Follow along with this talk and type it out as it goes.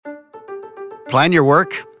Plan your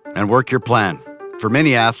work and work your plan. For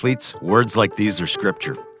many athletes, words like these are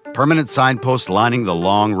scripture, permanent signposts lining the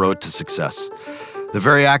long road to success. The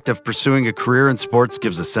very act of pursuing a career in sports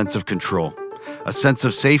gives a sense of control, a sense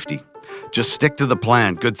of safety. Just stick to the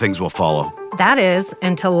plan, good things will follow. That is,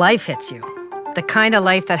 until life hits you. The kind of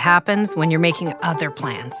life that happens when you're making other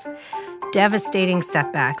plans. Devastating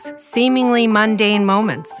setbacks, seemingly mundane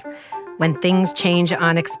moments, when things change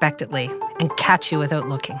unexpectedly and catch you without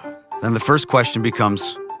looking. Then the first question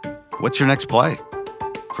becomes, what's your next play?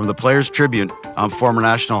 From the Players' Tribune, I'm former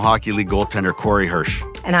National Hockey League goaltender Corey Hirsch.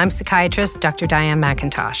 And I'm psychiatrist Dr. Diane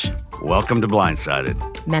McIntosh. Welcome to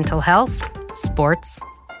Blindsided. Mental health, sports,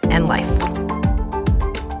 and life.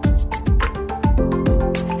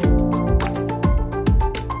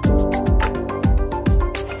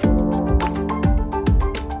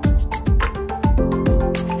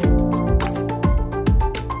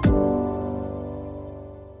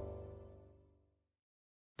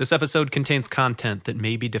 This episode contains content that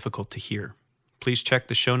may be difficult to hear. Please check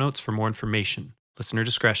the show notes for more information. Listener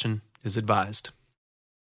discretion is advised.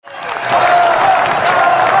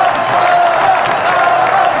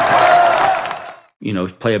 You know,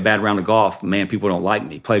 play a bad round of golf, man, people don't like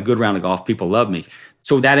me. Play a good round of golf, people love me.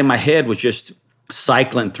 So that in my head was just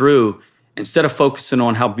cycling through. Instead of focusing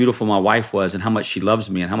on how beautiful my wife was and how much she loves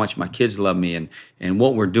me and how much my kids love me and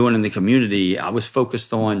what we're doing in the community, I was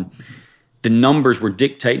focused on the numbers were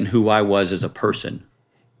dictating who I was as a person.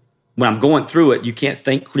 When I'm going through it, you can't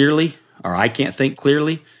think clearly, or I can't think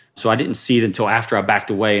clearly. So I didn't see it until after I backed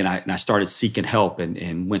away and I started seeking help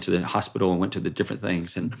and went to the hospital and went to the different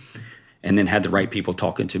things and then had the right people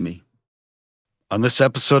talking to me. On this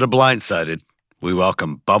episode of Blindsided, we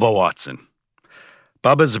welcome Bubba Watson.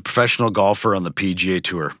 Bubba is a professional golfer on the PGA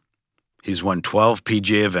Tour. He's won 12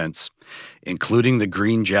 PGA events, including the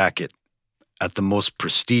Green Jacket, at the most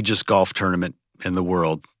prestigious golf tournament in the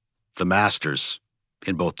world, the Masters,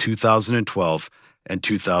 in both 2012 and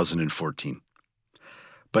 2014.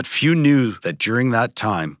 But few knew that during that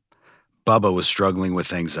time, Bubba was struggling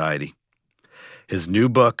with anxiety. His new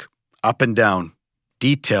book, Up and Down,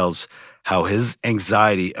 details how his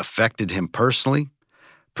anxiety affected him personally,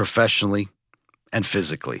 professionally, and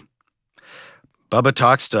physically. Bubba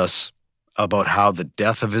talks to us about how the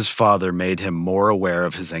death of his father made him more aware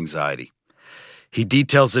of his anxiety. He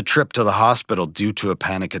details a trip to the hospital due to a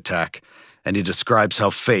panic attack, and he describes how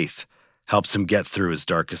faith helps him get through his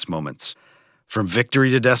darkest moments. From victory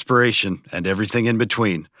to desperation and everything in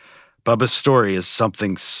between, Bubba's story is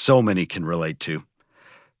something so many can relate to.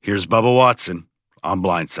 Here's Bubba Watson on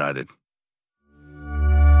Blindsided.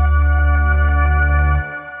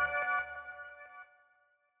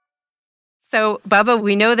 So, Bubba,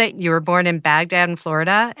 we know that you were born in Baghdad in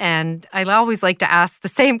Florida, and I always like to ask the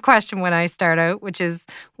same question when I start out, which is,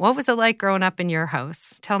 what was it like growing up in your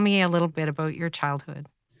house? Tell me a little bit about your childhood.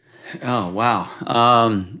 Oh, wow.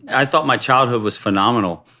 I thought my childhood was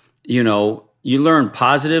phenomenal. You know, you learn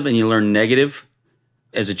positive and you learn negative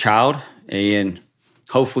as a child, and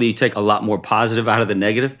hopefully you take a lot more positive out of the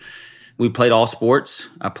negative. We played all sports.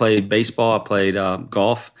 I played baseball. I played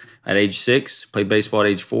golf at age 6, played baseball at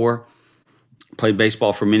age 4. Played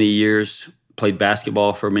baseball for many years, played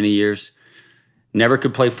basketball for many years. Never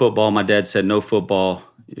could play football. My dad said, no football.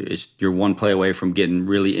 You're one play away from getting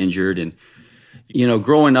really injured. And, you know,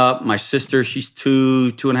 growing up, my sister, she's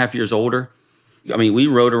 2.5 years older. I mean, we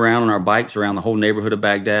rode around on our bikes around the whole neighborhood of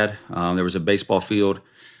Baghdad. There was a baseball field,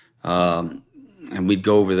 and we'd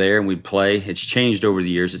go over there and we'd play. It's changed over the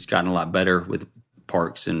years. It's gotten a lot better with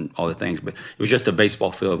parks and all the things, but it was just a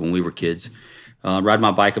baseball field when we were kids. Ride my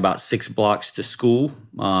bike about 6 blocks to school,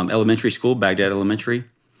 elementary school, Baghdad Elementary.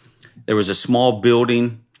 There was a small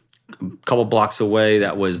building a couple blocks away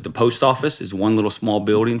that was the post office. It's one little small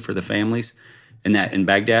building for the families in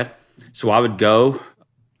Baghdad. So I would go.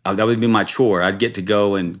 That would be my chore. I'd get to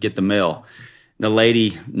go and get the mail. The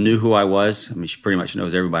lady knew who I was. I mean, she pretty much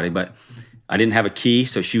knows everybody, but I didn't have a key,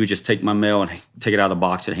 so she would just take my mail and take it out of the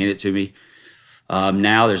box and hand it to me.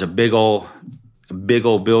 Now there's a big old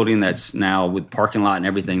building that's now with parking lot and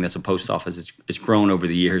everything that's a post office. It's grown over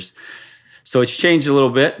the years. So it's changed a little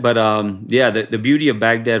bit. But the beauty of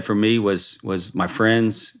Baghdad for me was my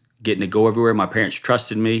friends, getting to go everywhere. My parents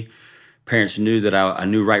trusted me. Parents knew that I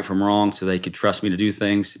knew right from wrong, so they could trust me to do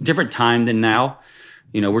things. Different time than now.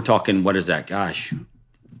 You know, we're talking, what is that? Gosh,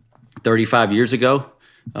 35 years ago,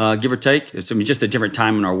 give or take. It's just a different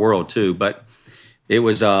time in our world too. But it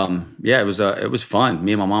was, it was fun.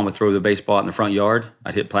 Me and my mom would throw the baseball out in the front yard.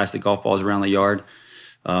 I'd hit plastic golf balls around the yard.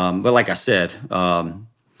 But like I said,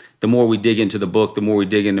 the more we dig into the book, the more we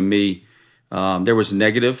dig into me, there was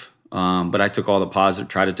negative but I took all the positive,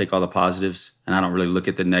 try to take all the positives, and I don't really look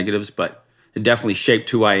at the negatives, but it definitely shaped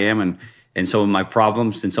who I am and some of my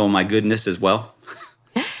problems and some of my goodness as well.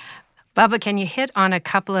 Bubba, can you hit on a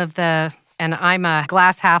couple of the, and I'm a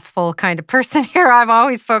glass half full kind of person here. I'm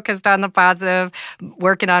always focused on the positive,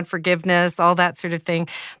 working on forgiveness, all that sort of thing.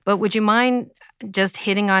 But would you mind just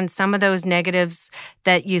hitting on some of those negatives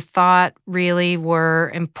that you thought really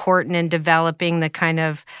were important in developing the kind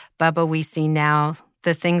of Bubba we see now,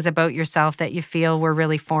 the things about yourself that you feel were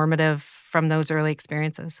really formative from those early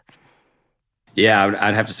experiences? Yeah,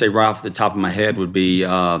 I'd have to say right off the top of my head would be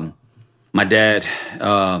my dad.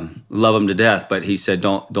 Love him to death, but he said,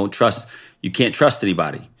 "Don't trust. You can't trust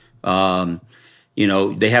anybody.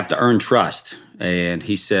 They have to earn trust." And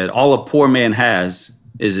he said, "All a poor man has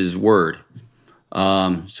is his word.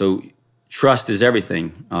 So trust is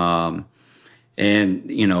everything.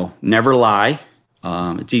 Never lie.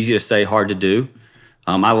 It's easy to say, hard to do.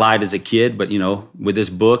 I lied as a kid, but, with this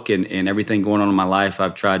book and everything going on in my life,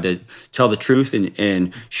 I've tried to tell the truth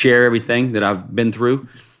and share everything that I've been through.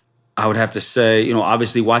 I would have to say,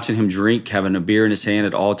 obviously watching him drink, having a beer in his hand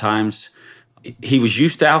at all times. He was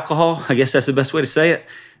used to alcohol. I guess that's the best way to say it.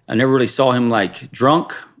 I never really saw him like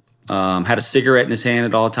drunk. Had a cigarette in his hand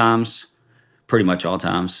at all times, pretty much all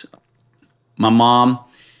times. My mom,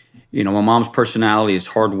 my mom's personality is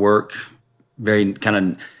hard work, very kind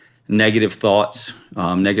of negative thoughts,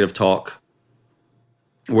 negative talk.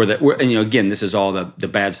 Again, this is all the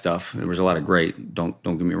bad stuff. There was a lot of great. Don't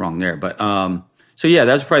get me wrong there, but so yeah,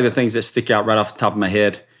 that's probably the things that stick out right off the top of my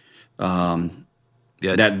head.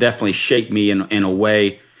 That definitely shaped me in a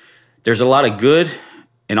way. There's a lot of good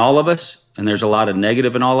in all of us, and there's a lot of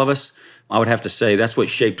negative in all of us. I would have to say that's what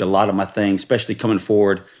shaped a lot of my things, especially coming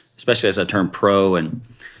forward, especially as I turned pro and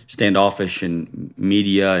standoffish in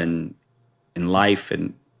media and in life.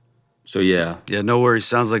 And so, yeah. Yeah, no worries.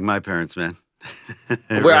 Sounds like my parents, man.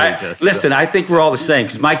 Listen, I think we're all the same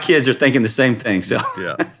because my kids are thinking the same thing. So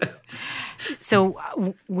yeah. So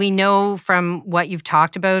we know from what you've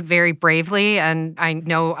talked about very bravely, and I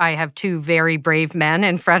know I have two very brave men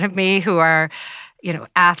in front of me who are,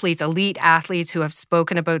 athletes, elite athletes who have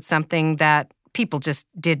spoken about something that people just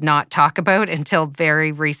did not talk about until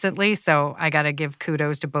very recently. So I got to give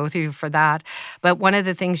kudos to both of you for that. But one of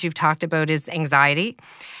the things you've talked about is anxiety.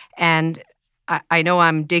 And I know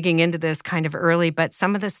I'm digging into this kind of early, but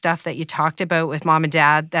some of the stuff that you talked about with mom and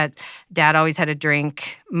dad, that dad always had a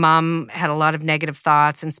drink, mom had a lot of negative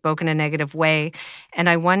thoughts and spoke in a negative way. And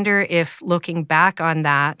I wonder if looking back on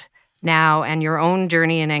that now and your own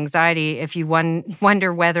journey in anxiety, if you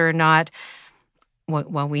wonder whether or not,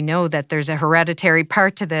 well, we know that there's a hereditary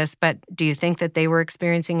part to this, but do you think that they were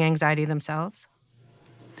experiencing anxiety themselves?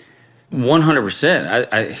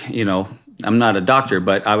 100%. I'm not a doctor,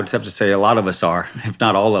 but I would have to say a lot of us are, if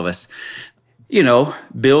not all of us.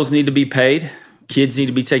 Bills need to be paid. Kids need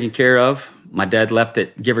to be taken care of. My dad left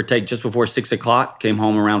at, give or take, just before 6 o'clock, came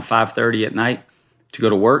home around 5:30 at night to go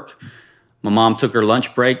to work. My mom took her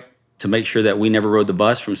lunch break to make sure that we never rode the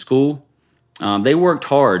bus from school. They worked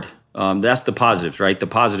hard. That's the positives, right? The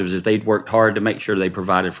positives is they worked hard to make sure they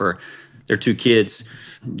provided for their two kids.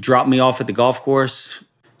 Dropped me off at the golf course.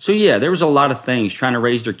 So yeah, there was a lot of things, trying to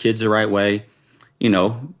raise their kids the right way.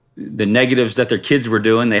 The negatives that their kids were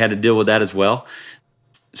doing, they had to deal with that as well.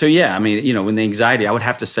 So yeah, when the anxiety, I would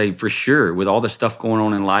have to say for sure, with all the stuff going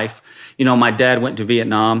on in life, my dad went to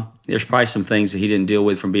Vietnam. There's probably some things that he didn't deal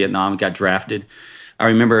with from Vietnam, got drafted. I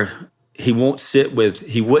remember he wouldn't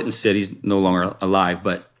sit, he's no longer alive,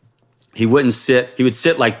 but he would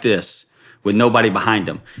sit like this with nobody behind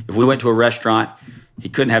him. If we went to a restaurant, he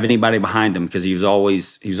couldn't have anybody behind him because he was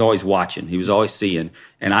always watching. He was always seeing.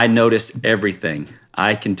 And I noticed everything.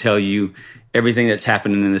 I can tell you everything that's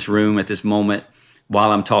happening in this room at this moment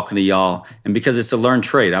while I'm talking to y'all. And because it's a learned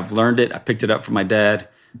trait, I've learned it. I picked it up from my dad.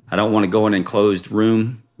 I don't want to go in an enclosed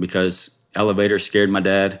room because elevators scared my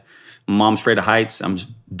dad. My mom's afraid of heights. I'm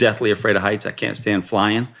deathly afraid of heights. I can't stand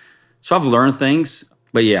flying. So I've learned things.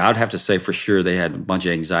 But yeah, I'd have to say for sure they had a bunch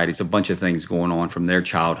of anxieties, a bunch of things going on from their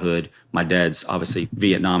childhood. My dad's obviously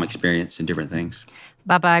Vietnam experience and different things.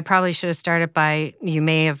 Bubba, I probably should have started by, you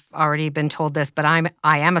may have already been told this, but I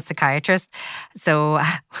am a psychiatrist. So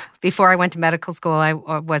before I went to medical school, I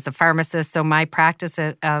was a pharmacist. So my practice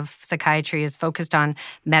of psychiatry is focused on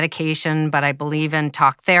medication, but I believe in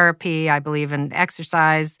talk therapy. I believe in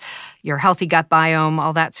exercise, your healthy gut biome,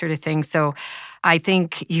 all that sort of thing. So I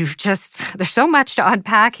think there's so much to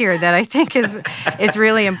unpack here that I think is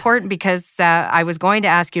really important because I was going to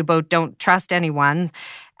ask you about don't trust anyone.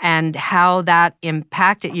 and how that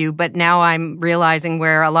impacted you. But now I'm realizing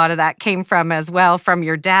where a lot of that came from as well, from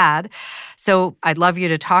your dad. So I'd love you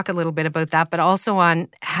to talk a little bit about that, but also on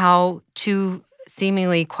how two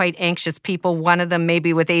seemingly quite anxious people, one of them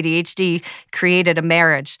maybe with ADHD, created a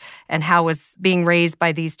marriage, and how was being raised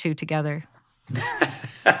by these two together.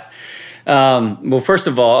 Well, first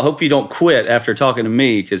of all, I hope you don't quit after talking to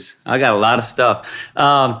me, because I got a lot of stuff.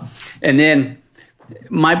 And then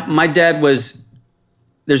my dad was,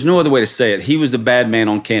 there's no other way to say it, he was the bad man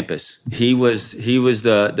on campus. He was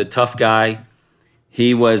the tough guy.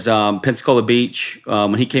 He was Pensacola Beach.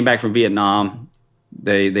 When he came back from Vietnam,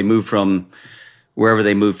 they moved from wherever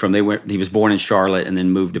they moved from. He was born in Charlotte and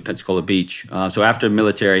then moved to Pensacola Beach. So after the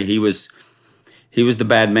military, he was the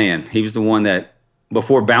bad man. He was the one that,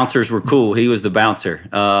 before bouncers were cool, he was the bouncer.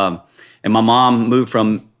 And my mom moved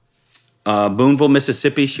from Boonville,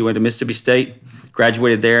 Mississippi. She went to Mississippi State,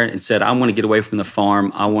 graduated there, and said, I want to get away from the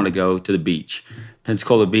farm. I want to go to the beach.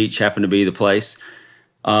 Pensacola Beach happened to be the place.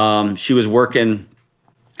 She was working,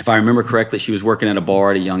 if I remember correctly, she was working at a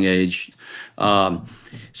bar at a young age.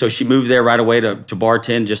 So she moved there right away to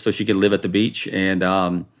bartend just so she could live at the beach.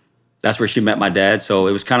 And that's where she met my dad. So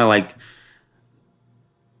it was kind of like,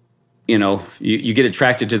 you get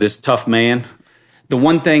attracted to this tough man. The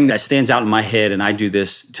one thing that stands out in my head, and I do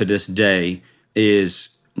this to this day, is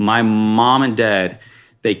my mom and dad,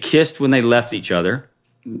 they kissed when they left each other.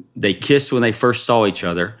 They kissed when they first saw each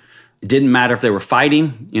other. It didn't matter if they were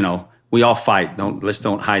fighting. We all fight. Let's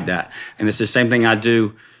don't hide that. And it's the same thing I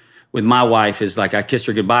do with my wife, is like I kiss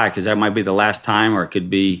her goodbye, because that might be the last time, or it could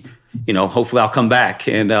be, hopefully I'll come back.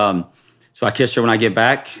 And so I kiss her when I get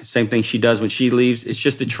back. Same thing she does when she leaves. It's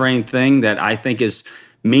just a trained thing that I think is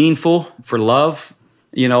meaningful for love.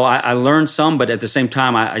 I learned some, but at the same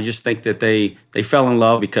time, I just think that they fell in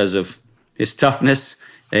love because of his toughness.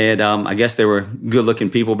 And I guess they were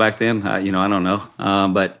good-looking people back then. I don't know.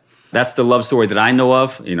 But that's the love story that I know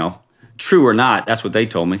of. True or not, that's what they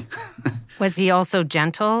told me. Was he also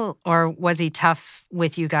gentle, or was he tough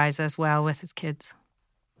with you guys as well, with his kids?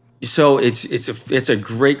 So it's a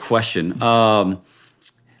great question. I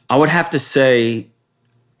would have to say,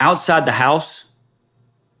 outside the house,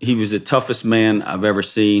 he was the toughest man I've ever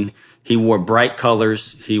seen. He wore bright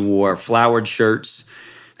colors. He wore flowered shirts.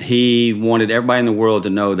 He wanted everybody in the world to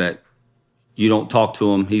know that you don't talk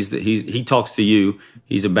to him. He talks to you.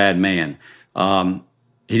 He's a bad man.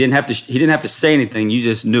 He didn't have to say anything. You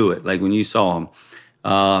just knew it, like when you saw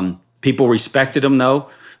him. People respected him, though.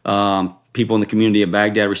 People in the community of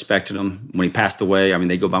Baghdad respected him. When he passed away,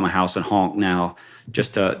 they go by my house and honk now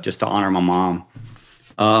just to honor my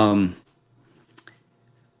mom.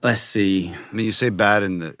 Let's see. You say bad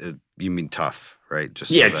you mean tough, right?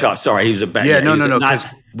 Just tough. Sorry, he was a bad. Yeah, no, because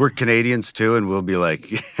we're Canadians too, and we'll be like,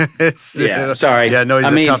 sorry. Yeah, no,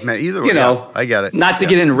 he's a tough man. Either way, I get it. Not to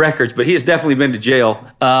get into records, but he has definitely been to jail.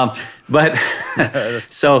 But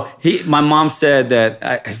so my mom said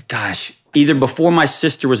that, either before my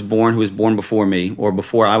sister was born, who was born before me, or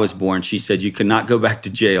before I was born, she said, you cannot go back to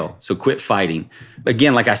jail, so quit fighting.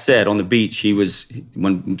 Again, like I said, on the beach,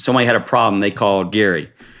 when somebody had a problem, they called Gary.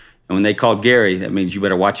 And when they called Gary, that means you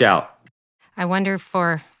better watch out. I wonder,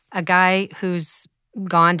 for a guy who's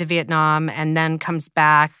gone to Vietnam and then comes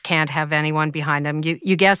back, can't have anyone behind him.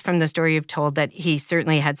 You guess from the story you've told that he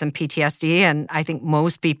certainly had some PTSD, and I think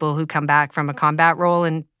most people who come back from a combat role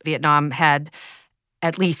in Vietnam had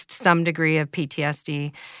at least some degree of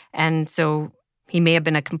PTSD. And so he may have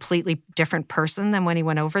been a completely different person than when he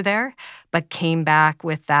went over there, but came back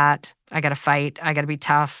with that, I got to fight, I got to be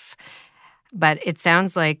tough. But it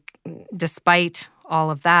sounds like despite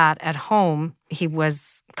all of that, at home, he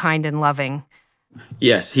was kind and loving.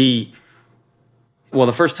 Yes, well,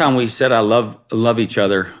 the first time we said I love each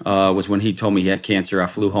other was when he told me he had cancer. I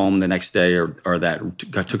flew home the next day, or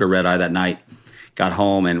took a red eye that night. Got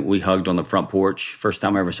home and we hugged on the front porch. First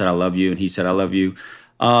time I ever said I love you, and he said I love you.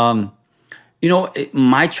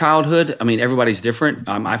 My childhood, everybody's different.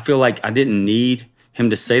 I feel like I didn't need him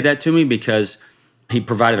to say that to me, because he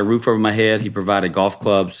provided a roof over my head. He provided golf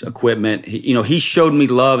clubs, equipment. He showed me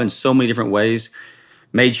love in so many different ways.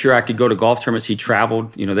 Made sure I could go to golf tournaments. He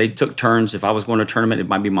traveled. They took turns. If I was going to a tournament, it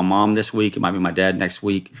might be my mom this week. It might be my dad next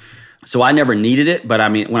week. So I never needed it, but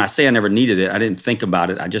when I say I never needed it, I didn't think about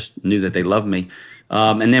it. I just knew that they loved me.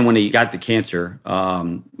 And then when he got the cancer,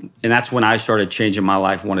 and that's when I started changing my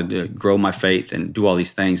life, wanted to grow my faith and do all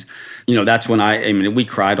these things. That's when we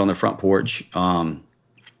cried on the front porch.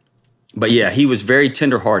 But yeah, he was very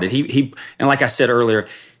tenderhearted. And like I said earlier,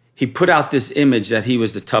 he put out this image that he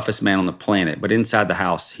was the toughest man on the planet, but inside the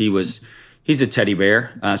house, he was He's a teddy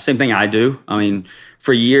bear. Same thing I do. I mean,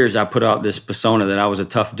 for years I put out this persona that I was a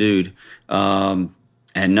tough dude, and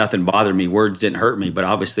nothing bothered me. Words didn't hurt me, but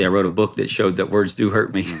obviously I wrote a book that showed that words do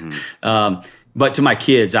hurt me. But to my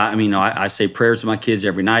kids, I say prayers to my kids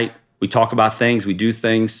every night. We talk about things, we do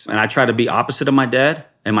things, and I try to be opposite of my dad.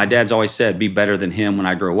 And my dad's always said, be better than him when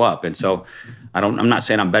I grow up. And so I'm not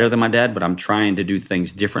saying I'm better than my dad, but I'm trying to do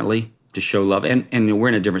things differently to show love. And we're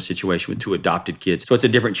in a different situation with 2 adopted kids. So it's a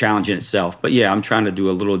different challenge in itself. But yeah, I'm trying to do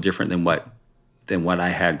a little different than what I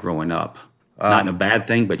had growing up. Not in a bad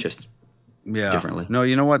thing, but just differently. No,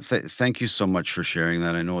 you know what? Thank you so much for sharing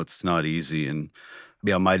that. I know it's not easy. And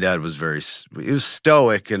yeah, my dad was he was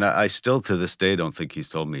stoic. And I still to this day don't think he's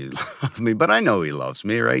told me he loves me, but I know he loves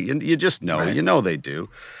me, right? You just know, Right. You know they do.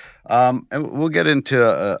 And we'll get into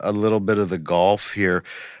a little bit of the golf here.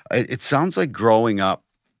 It sounds like growing up,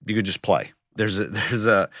 you could just play. There's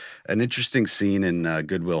an interesting scene in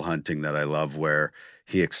Good Will Hunting that I love where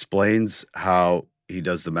he explains how he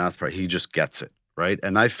does the math part. He just gets it, right?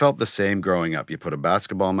 And I felt the same growing up. You put a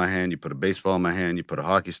basketball in my hand, you put a baseball in my hand, you put a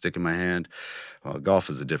hockey stick in my hand. Well, golf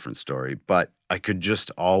is a different story, but I could just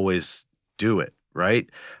always do it, right?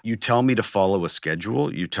 You tell me to follow a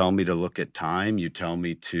schedule. You tell me to look at time. You tell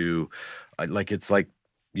me to, it's like,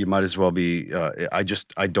 you might as well be, I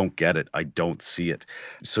don't get it. I don't see it.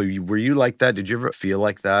 So were you like that? Did you ever feel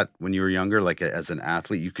like that when you were younger? Like as an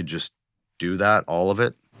athlete, you could just do that, all of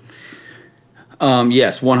it?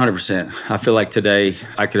 Yes, 100%. I feel like today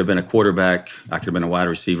I could have been a quarterback. I could have been a wide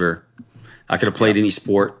receiver. I could have played any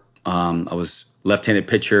sport. I was left-handed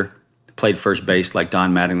pitcher, played first base like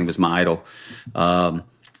Don Mattingly was my idol.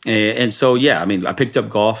 And so, yeah, I mean, I picked up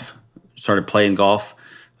golf, started playing golf.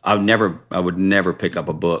 I would never pick up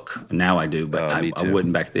a book. Now I do, but I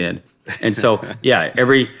wouldn't back then. And so, yeah,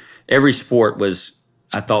 every sport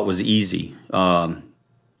I thought was easy.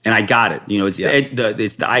 And I got it. You know, it's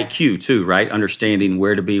the IQ too, right? Understanding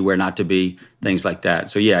where to be, where not to be, things like that.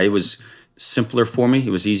 So yeah, it was simpler for me. It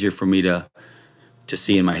was easier for me to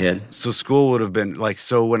see in my head. So school would have been like,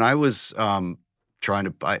 so when I was I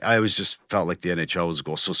always just felt like the NHL was a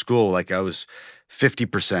goal. So school, like I was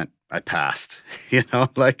 50%. I passed,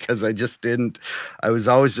 because I was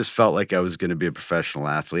always just felt like I was going to be a professional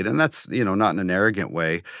athlete. And that's, not in an arrogant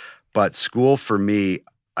way, but school for me,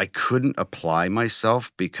 I couldn't apply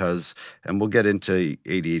myself because, and we'll get into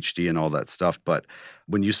ADHD and all that stuff, but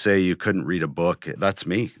when you say you couldn't read a book, that's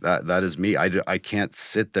me. That is me. I can't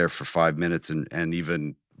sit there for 5 minutes and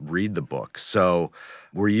even read the book. So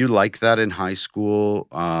were you like that in high school,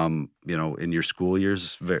 in your school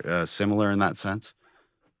years, similar in that sense?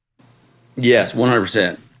 Yes,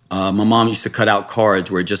 100%. My mom used to cut out cards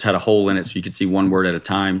where it just had a hole in it so you could see one word at a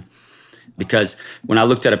time. Because when I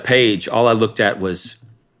looked at a page, all I looked at was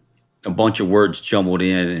a bunch of words jumbled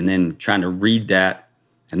in and then trying to read that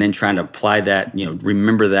and then trying to apply that,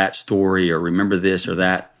 remember that story or remember this or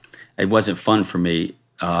that. It wasn't fun for me.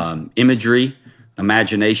 Imagery,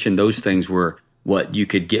 imagination, those things were what you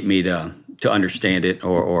could get me to understand it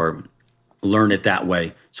or learn it that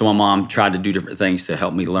way. So my mom tried to do different things to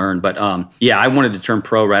help me learn. But I wanted to turn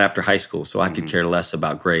pro right after high school, so I could care less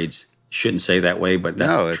about grades. Shouldn't say that way, but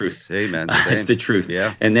that's the truth. Amen. It's the truth.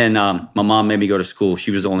 Yeah. And then my mom made me go to school.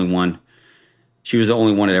 She was the only one. She was the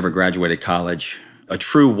only one that ever graduated college. A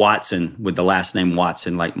true Watson with the last name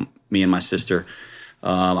Watson, like me and my sister.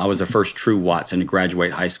 I was the first true Watson to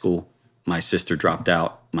graduate high school. My sister dropped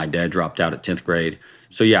out. My dad dropped out at 10th grade.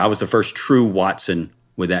 So yeah, I was the first true Watson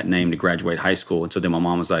with that name to graduate high school. And so then my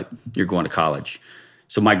mom was like, you're going to college.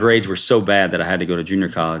 So my grades were so bad that I had to go to junior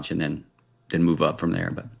college and then move up from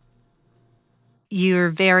there. But you're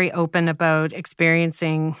very open about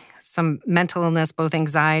experiencing some mental illness, both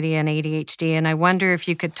anxiety and ADHD. And I wonder if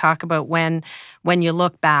you could talk about when you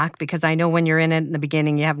look back, because I know when you're in it in the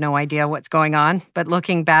beginning, you have no idea what's going on. But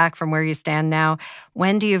looking back from where you stand now,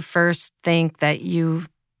 when do you first think that you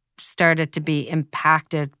started to be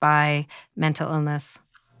impacted by mental illness?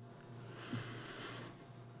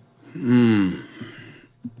 I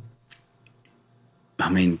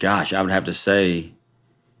mean, gosh, I would have to say,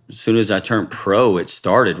 as soon as I turned pro, it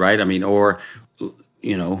started, right? I mean, or,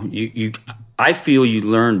 I feel you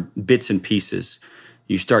learn bits and pieces.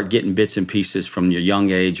 You start getting bits and pieces from your young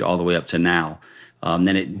age all the way up to now.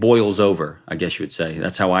 Then it boils over, I guess you would say.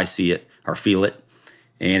 That's how I see it or feel it.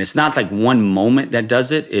 And it's not like one moment that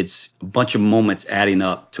does it. It's a bunch of moments adding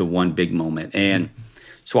up to one big moment. And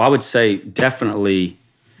so I would say definitely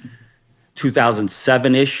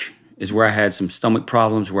 2007-ish is where I had some stomach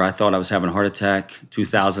problems, where I thought I was having a heart attack.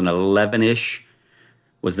 2011-ish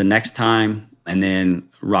was the next time. And then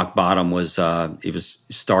rock bottom was, it was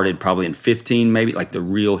started probably in 15, maybe, like the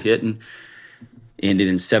real hitting. ended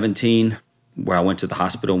in 17, where I went to the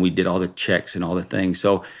hospital and we did all the checks and all the things.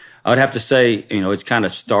 So I would have to say, it's kind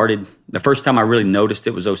of started. The first time I really noticed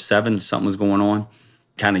it was 07, something was going on.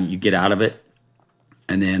 Kind of you get out of it.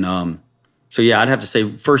 And then, I'd have to say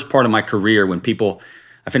first part of my career when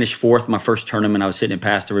I finished fourth my first tournament. I was hitting it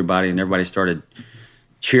past everybody and everybody started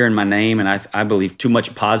cheering my name. And I believe too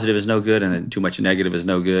much positive is no good and then too much negative is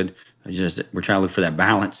no good. We're trying to look for that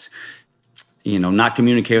balance. Not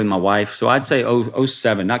communicating with my wife. So I'd say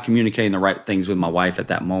 07, not communicating the right things with my wife at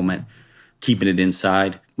that moment, keeping it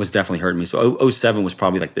inside was definitely hurting me. So 07 was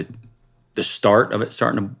probably like the start of it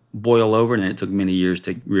starting to boil over, and then it took many years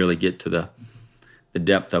to really get to the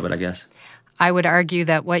depth of it, I guess. I would argue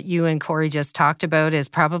that what you and Corey just talked about is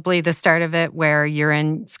probably the start of it, where you're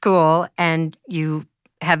in school and you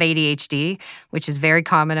have ADHD, which is very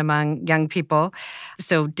common among young people.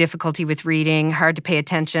 So difficulty with reading, hard to pay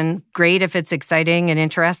attention. Great if it's exciting and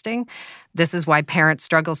interesting. This is why parents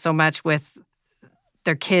struggle so much with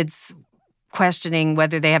their kids questioning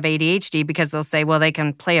whether they have ADHD, because they'll say, well, they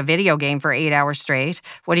can play a video game for 8 hours straight.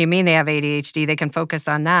 What do you mean they have ADHD? They can focus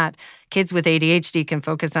on that. Kids with ADHD can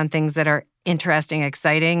focus on things that are interesting,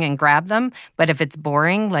 exciting, and grab them. But if it's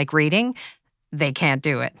boring, like reading, they can't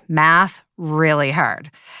do it. Math, really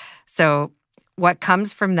hard. So what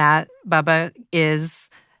comes from that, Bubba, is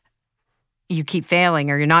you keep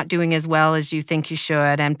failing or you're not doing as well as you think you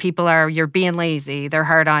should. And you're being lazy. They're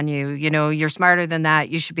hard on you. You're smarter than that.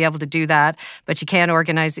 You should be able to do that, but you can't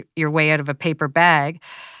organize your way out of a paper bag.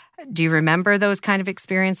 Do you remember those kind of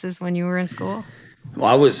experiences when you were in school?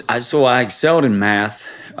 Well, I excelled in math.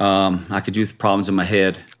 I could do the problems in my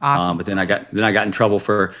head. Awesome. But then I got in trouble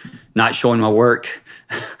for not showing my work.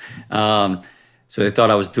 So they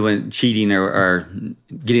thought I was cheating or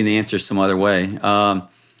getting the answers some other way.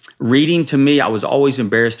 Reading, to me, I was always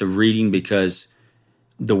embarrassed of reading because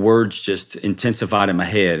the words just intensified in my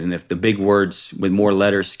head. And if the big words with more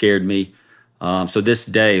letters scared me. So this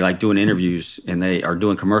day, like doing interviews and they are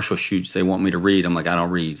doing commercial shoots, they want me to read. I'm like, I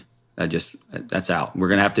don't read. That's out. We're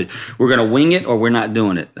going to wing it or we're not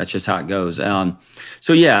doing it. That's just how it goes.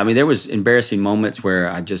 There was embarrassing moments where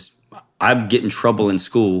I'd get in trouble in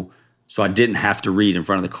school. So I didn't have to read in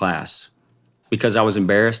front of the class because I was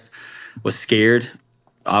embarrassed, was scared.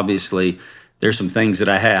 Obviously, there's some things that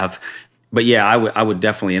I have. But yeah, I would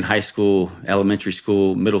definitely in high school, elementary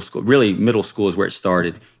school, middle school, really middle school is where it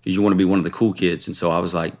started because you want to be one of the cool kids. And so I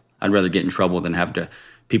was like, I'd rather get in trouble than have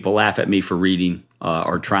people laugh at me for reading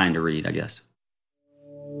or trying to read, I guess.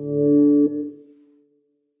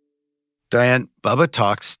 Diane, Bubba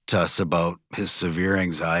talks to us about his severe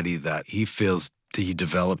anxiety that he feels he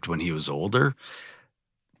developed when he was older.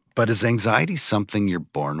 But is anxiety something you're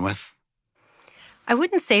born with? I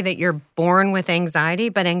wouldn't say that you're born with anxiety,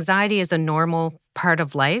 but anxiety is a normal part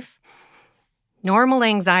of life. Normal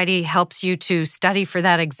anxiety helps you to study for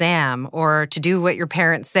that exam or to do what your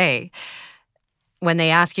parents say. When they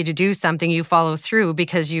ask you to do something, you follow through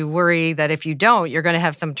because you worry that if you don't, you're going to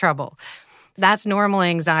have some trouble. That's normal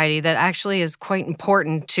anxiety that actually is quite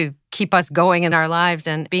important to keep us going in our lives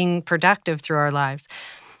and being productive through our lives.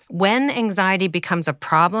 When anxiety becomes a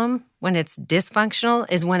problem, when it's dysfunctional,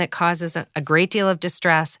 is when it causes a great deal of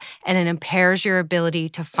distress and it impairs your ability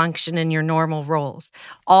to function in your normal roles.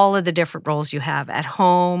 All of the different roles you have at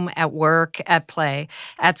home, at work, at play,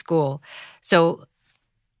 at school. So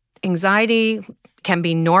anxiety can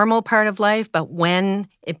be normal part of life, but when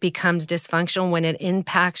it becomes dysfunctional, when it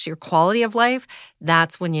impacts your quality of life,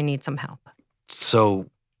 that's when you need some help. So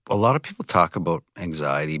a lot of people talk about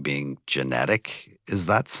anxiety being genetic. Is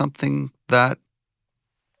that something that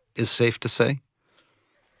is safe to say?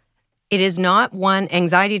 It is not one.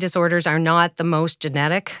 Anxiety disorders are not the most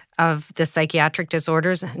genetic of the psychiatric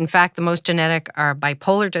disorders. In fact, the most genetic are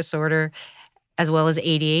bipolar disorder as well as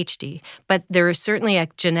ADHD. But there is certainly a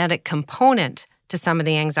genetic component to some of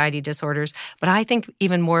the anxiety disorders. But I think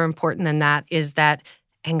even more important than that is that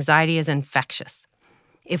anxiety is infectious.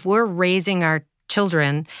 If we're raising our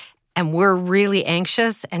children and we're really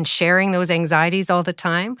anxious and sharing those anxieties all the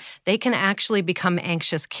time, they can actually become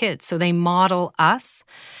anxious kids. So they model us.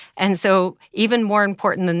 And so even more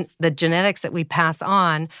important than the genetics that we pass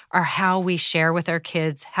on are how we share with our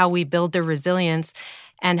kids, how we build their resilience,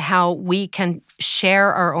 and how we can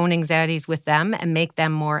share our own anxieties with them and make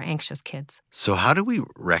them more anxious kids. So how do we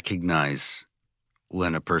recognize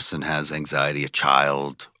when a person has anxiety, a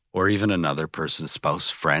child, or even another person, a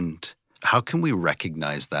spouse, friend? How can we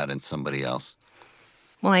recognize that in somebody else?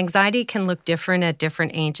 Well, anxiety can look different at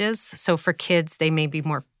different ages. So for kids, they may be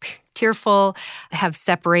more tearful, have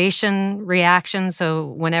separation reactions. So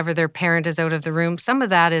whenever their parent is out of the room, some of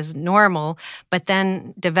that is normal, but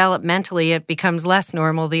then developmentally it becomes less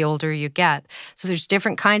normal the older you get. So there's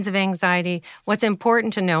different kinds of anxiety. What's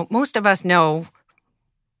important to know, most of us know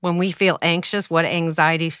when we feel anxious what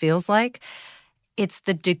anxiety feels like. It's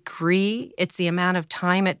the degree, it's the amount of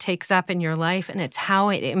time it takes up in your life, and it's how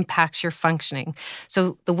it impacts your functioning.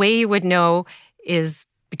 So the way you would know is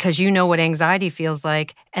because you know what anxiety feels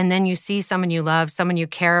like, and then you see someone you love, someone you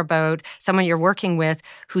care about, someone you're working with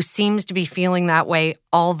who seems to be feeling that way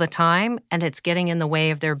all the time, and it's getting in the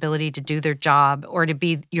way of their ability to do their job or to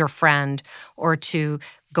be your friend or to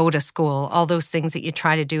go to school, all those things that you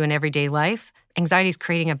try to do in everyday life. Anxiety is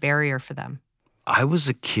creating a barrier for them. I was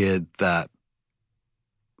a kid that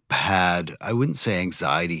had, I wouldn't say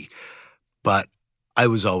anxiety, but I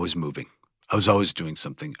was always moving. I was always doing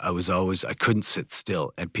something. I couldn't sit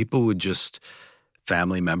still. And people would just,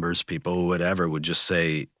 family members, people, whatever, would just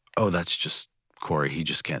say, oh, that's just Corey. He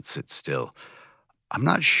just can't sit still. I'm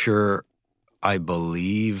not sure I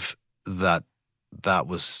believe that that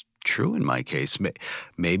was true in my case.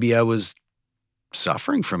 Maybe I was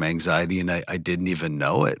suffering from anxiety and I didn't even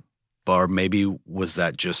know it. Or maybe was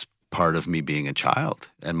that just part of me being a child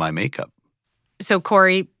and my makeup? So,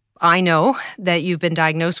 Corey, I know that you've been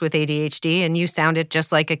diagnosed with ADHD, and you sounded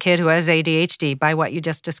just like a kid who has ADHD by what you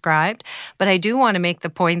just described. But I do want to make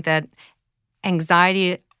the point that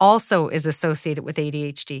anxiety also is associated with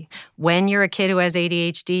ADHD. When you're a kid who has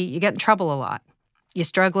ADHD, you get in trouble a lot. You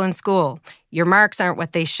struggle in school. Your marks aren't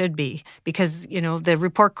what they should be because, the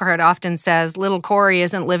report card often says little Corey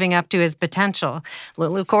isn't living up to his potential.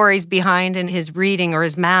 Little Corey's behind in his reading or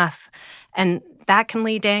his math. And that can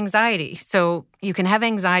lead to anxiety. So you can have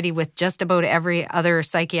anxiety with just about every other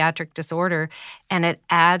psychiatric disorder, and it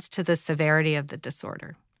adds to the severity of the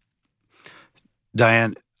disorder.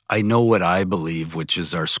 Diane, I know what I believe, which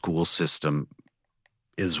is our school system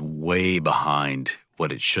is way behind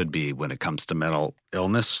what it should be when it comes to mental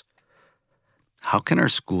illness. How can our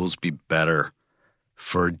schools be better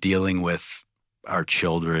for dealing with our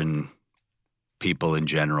children, people in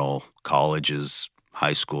general, colleges,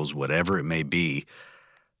 high schools, whatever it may be,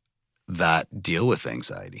 that deal with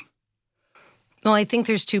anxiety? Well, I think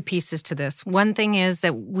there's two pieces to this. One thing is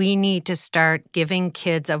that we need to start giving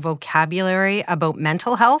kids a vocabulary about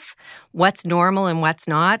mental health, what's normal and what's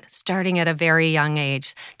not, starting at a very young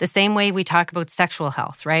age. The same way we talk about sexual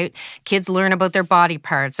health, right? Kids learn about their body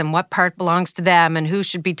parts and what part belongs to them and who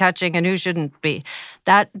should be touching and who shouldn't be.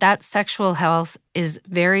 That sexual health is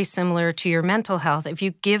very similar to your mental health. If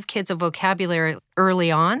you give kids a vocabulary early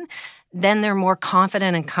on, then they're more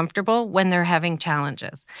confident and comfortable when they're having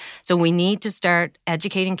challenges. So we need to start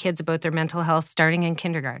educating kids about their mental health starting in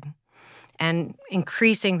kindergarten and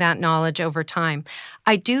increasing that knowledge over time.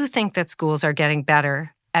 I do think that schools are getting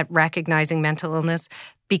better at recognizing mental illness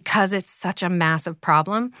because it's such a massive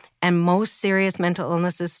problem. And most serious mental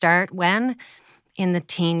illnesses start when? In the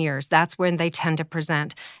teen years. That's when they tend to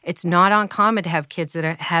present. It's not uncommon to have kids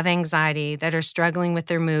that have anxiety, that are struggling with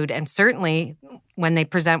their mood, and certainly when they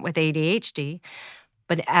present with ADHD.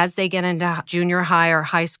 But as they get into junior high or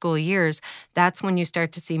high school years, that's when you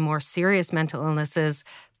start to see more serious mental illnesses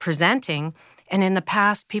presenting. And in the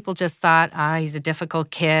past, people just thought, he's a difficult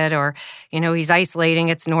kid, or, he's isolating,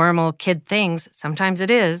 it's normal kid things. Sometimes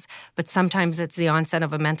it is, but sometimes it's the onset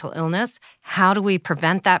of a mental illness. How do we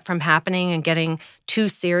prevent that from happening and getting too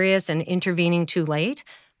serious and intervening too late?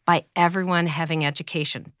 By everyone having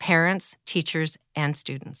education, parents, teachers, and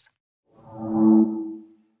students.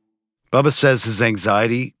 Bubba says his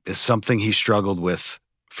anxiety is something he struggled with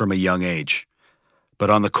from a young age. But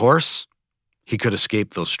on the course, he could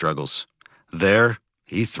escape those struggles. There,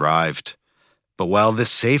 he thrived. But while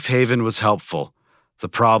this safe haven was helpful, the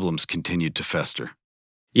problems continued to fester.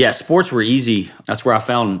 Yeah, sports were easy. That's where I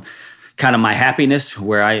found kind of my happiness,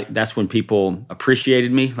 that's when people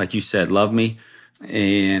appreciated me, like you said, loved me.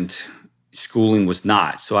 And schooling was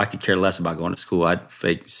not. So I could care less about going to school. I'd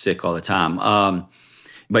fake sick all the time.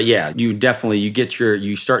 But yeah,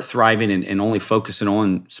 you start thriving and only focusing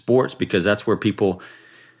on sports because that's where people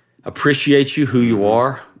appreciate you, who you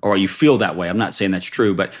are, or you feel that way. I'm not saying that's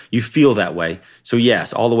true, but you feel that way. So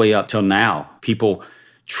yes, all the way up till now, people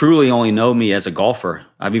truly only know me as a golfer.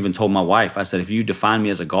 I've even told my wife, I said, if you define me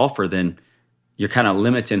as a golfer, then you're kind of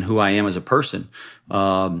limiting who I am as a person.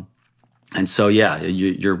 And so, yeah,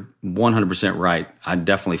 you're 100% right. I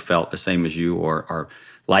definitely felt the same as you or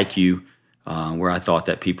like you, where I thought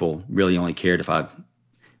that people really only cared if I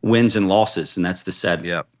wins and losses, and that's the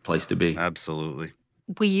sad place to be. Absolutely.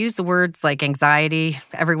 We use the words like anxiety.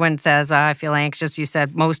 Everyone says, I feel anxious. You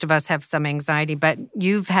said most of us have some anxiety, but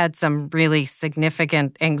you've had some really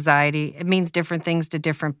significant anxiety. It means different things to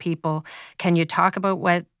different people. Can you talk about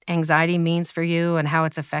what anxiety means for you and how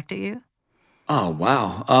it's affected you? Oh,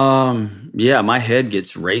 wow. Yeah, my head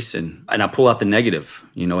gets racing and I pull out the negative.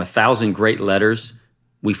 1,000 great letters.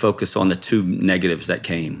 We focus on the 2 negatives that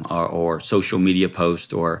came or social media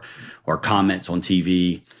posts or comments on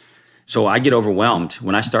TV. So I get overwhelmed.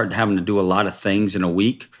 When I start having to do a lot of things in a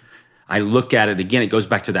week, I look at it again. It goes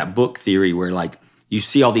back to that book theory where like you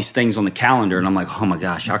see all these things on the calendar and I'm like, oh my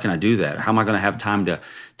gosh, how can I do that? How am I going to have time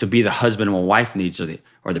to be the husband my wife needs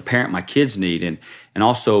or the parent my kids need? And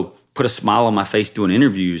also put a smile on my face doing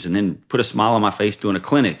interviews and then put a smile on my face doing a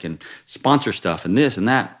clinic and sponsor stuff and this and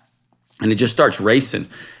that. And it just starts racing.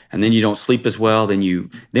 And then you don't sleep as well. Then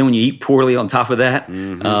when you eat poorly on top of that,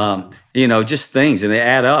 just things and they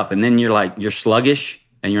add up. And then you're sluggish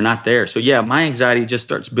and you're not there. So yeah, my anxiety just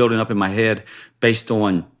starts building up in my head based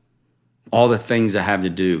on all the things I have to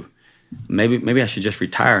do. Maybe I should just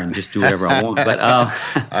retire and just do whatever I want. But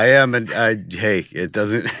I am, and hey, it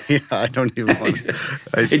doesn't. I don't even want.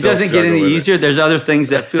 It doesn't get any easier. There's other things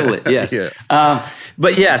that fill it. Yes. Yeah.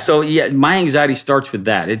 But yeah, so yeah, my anxiety starts with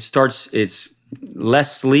that. It's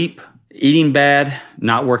less sleep, eating bad,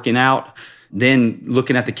 not working out, then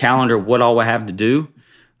looking at the calendar, what all I have to do,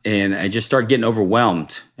 and I just start getting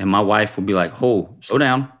overwhelmed. And my wife will be like, "Oh, slow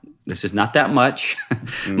down. This is not that much."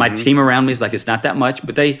 My team around me is like, "It's not that much,"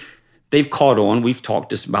 but they've caught on. We've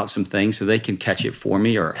talked about some things so they can catch it for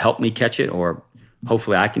me or help me catch it, or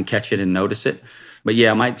hopefully I can catch it and notice it. But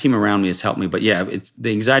yeah, my team around me has helped me. But yeah,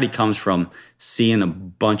 the anxiety comes from seeing a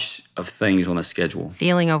bunch of things on a schedule.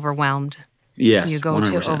 Feeling overwhelmed. Yes, you go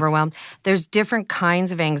 100%. to overwhelmed. There's different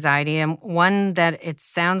kinds of anxiety, and one that it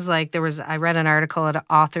sounds like I read an article, an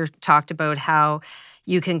author talked about how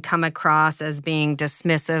you can come across as being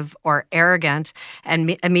dismissive or arrogant.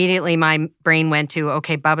 And immediately my brain went to,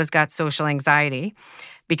 okay, Bubba's got social anxiety,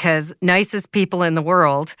 because nicest people in the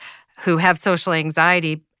world who have social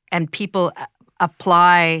anxiety, and people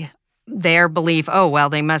apply their belief, oh, well,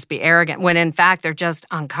 they must be arrogant, when in fact they're just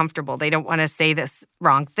uncomfortable. They don't want to say this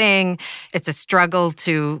wrong thing. It's a struggle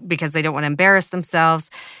because they don't want to embarrass themselves.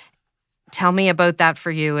 Tell me about that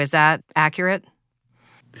for you. Is that accurate?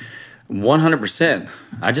 100%.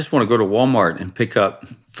 I just want to go to Walmart and pick up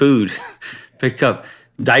food, pick up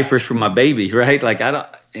diapers for my baby, right? Like I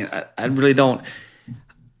really don't.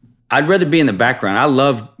 I'd rather be in the background. I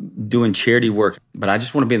love doing charity work, but I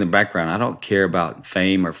just want to be in the background. I don't care about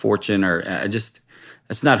fame or fortune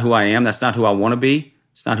that's not who I am. That's not who I want to be.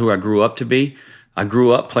 It's not who I grew up to be. I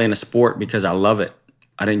grew up playing a sport because I love it.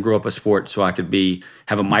 I didn't grow up a sport so I could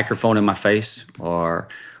have a microphone in my face or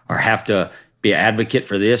have to be an advocate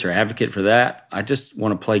for this or advocate for that. I just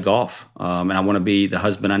want to play golf. And I want to be the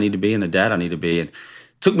husband I need to be and the dad I need to be. And it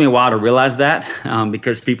took me a while to realize that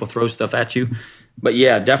because people throw stuff at you. But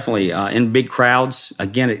yeah, definitely in big crowds.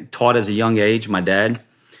 Again, it taught as a young age. My dad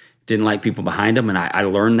didn't like people behind him. And I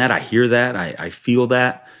learned that. I hear that. I feel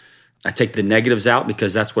that. I take the negatives out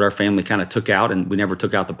because that's what our family kind of took out. And we never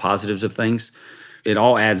took out the positives of things. It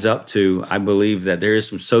all adds up to, I believe that there is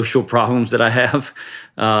some social problems that I have.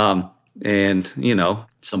 And,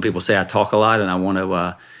 some people say I talk a lot and I want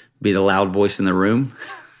to be the loud voice in the room.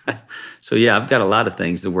 So, yeah, I've got a lot of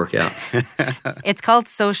things to work out. It's called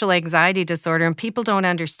social anxiety disorder, and people don't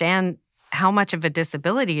understand how much of a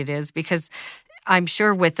disability it is, because I'm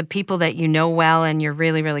sure with the people that you know well and you're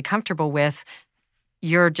really, really comfortable with,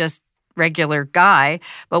 you're just regular guy.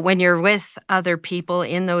 But when you're with other people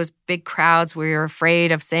in those big crowds where you're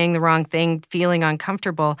afraid of saying the wrong thing, feeling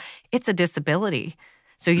uncomfortable, it's a disability.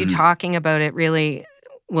 So you talking about it really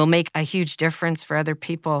will make a huge difference for other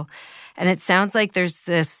people. And it sounds like there's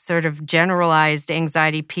this sort of generalized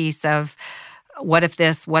anxiety piece of what if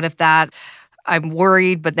this, what if that? I'm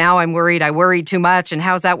worried, but now I'm worried I worried too much. And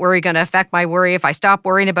how's that worry going to affect my worry? If I stop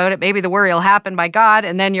worrying about it, maybe the worry will happen by God,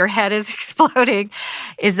 and then your head is exploding.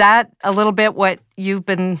 Is that a little bit what you've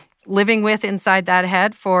been living with inside that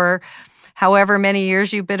head for however many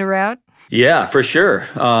years you've been around? Yeah, for sure.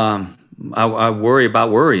 I worry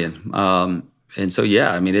about worrying. And so,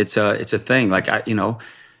 yeah, I mean, it's a thing. Like,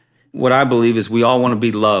 what I believe is we all want to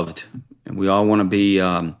be loved and we all want to be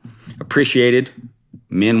appreciated.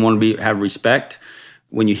 Men want to have respect.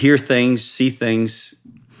 When you hear things, see things,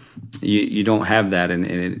 you don't have that, and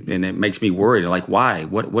it makes me worried. Like, why?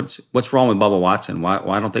 What's wrong with Bubba Watson?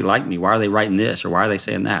 Why don't they like me? Why are they writing this or why are they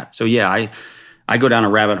saying that? So yeah, I go down a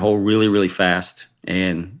rabbit hole really, really fast,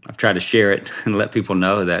 and I've tried to share it and let people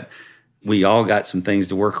know that we all got some things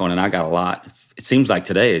to work on, and I got a lot. It seems like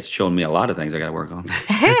today it's showing me a lot of things I got to work on.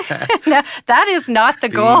 No, that is not the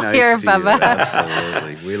goal nice here, to Bubba. you.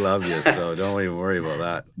 Absolutely. We love you, so don't even worry about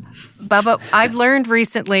that. Bubba, I've learned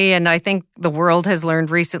recently, and I think the world has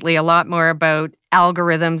learned recently a lot more about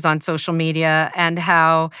algorithms on social media, and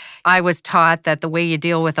how I was taught that the way you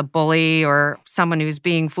deal with a bully or someone who's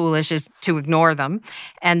being foolish is to ignore them.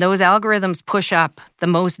 And those algorithms push up the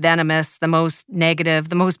most venomous, the most negative,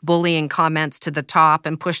 the most bullying comments to the top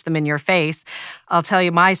and push them in your face. I'll tell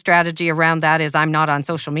you, my strategy around that is I'm not on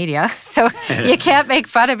social media, so you can't make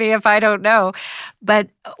fun of me if I don't know. But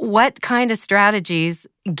what kind of strategies,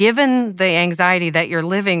 given the anxiety that you're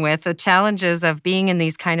living with, the challenges of being in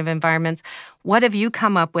these kind of environments, what have you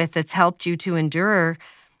come up with that's helped you to endure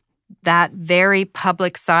that very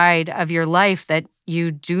public side of your life that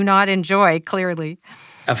you do not enjoy, clearly?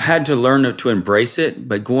 I've had to learn to embrace it,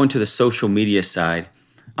 but going to the social media side,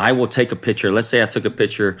 I will take a picture. Let's say I took a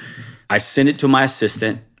picture, I send it to my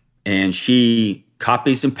assistant, and she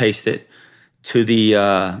copies and pastes it to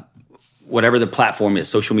the whatever the platform is,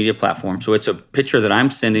 social media platform. So it's a picture that I'm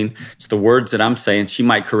sending. It's the words that I'm saying. She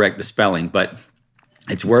might correct the spelling, but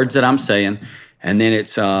it's words that I'm saying. And then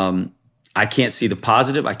it's, I can't see the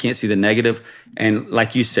positive. I can't see the negative. And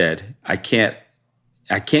like you said, I can't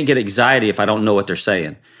get anxiety if I don't know what they're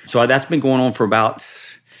saying. So that's been going on for about,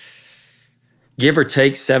 give or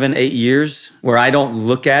take 7-8 years, where I don't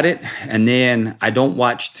look at it. And then I don't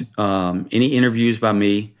watch any interviews by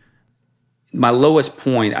me. My lowest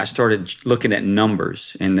point, I started looking at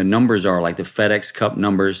numbers, and the numbers are like the FedEx Cup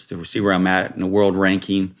numbers to see where I'm at in the world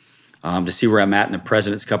ranking, to see where I'm at in the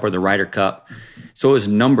President's Cup or the Ryder Cup. So it was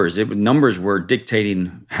numbers. Numbers were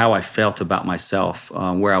dictating how I felt about myself,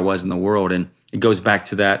 where I was in the world. And it goes back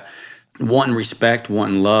to that wanting respect,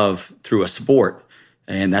 wanting love through a sport.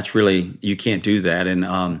 And that's really, you can't do that.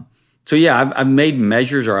 And so, yeah, I've made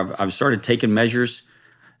measures, or I've started taking measures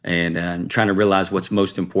and trying to realize what's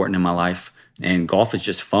most important in my life. And golf is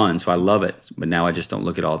just fun, so I love it. But now I just don't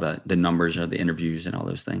look at all the numbers or the interviews and all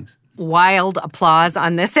those things. Wild applause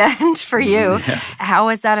on this end for you. Yeah. How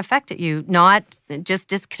has that affected you? Not just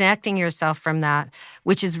disconnecting yourself from that,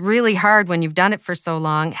 which is really hard when you've done it for so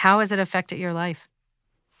long. How has it affected your life?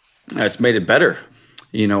 It's made it better.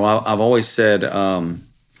 You know, I've always said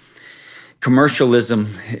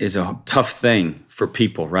commercialism is a tough thing for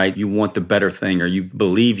people, right? You want the better thing, or you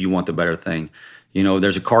believe you want the better thing. You know,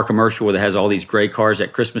 there's a car commercial where it has all these gray cars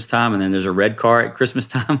at Christmas time, and then there's a red car at Christmas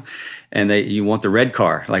time, and you want the red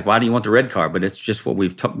car. Like, why do you want the red car? But it's just what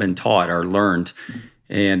we've been taught or learned.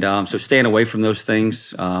 And so staying away from those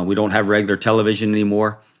things. We don't have regular television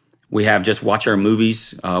anymore. We have just watch our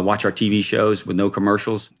movies, watch our TV shows with no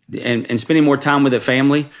commercials, and spending more time with the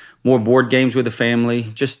family, more board games with the family,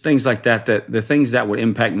 just things like that, the things that would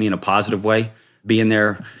impact me in a positive way, being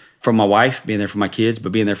there for my wife, being there for my kids,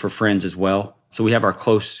 but being there for friends as well. So we have our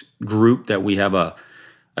close group that we have a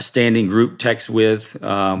standing group text with,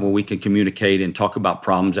 where we can communicate and talk about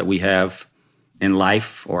problems that we have in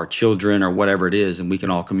life or our children or whatever it is, and we can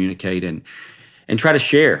all communicate and try to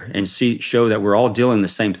share and show that we're all dealing the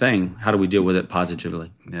same thing. How do we deal with it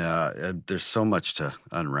positively? Yeah, there's so much to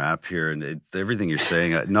unwrap here, and everything you're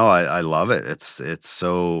saying. I love it. It's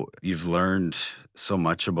so, you've learned so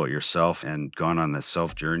much about yourself and gone on this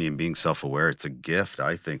self journey and being self-aware. It's a gift,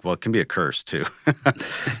 I think. Well, it can be a curse too.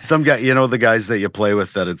 Some guy, the guys that you play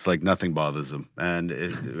with, that it's like nothing bothers them.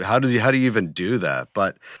 And how do you even do that?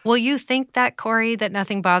 But well, you think that, Corey, that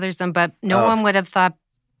nothing bothers them, but no one would have thought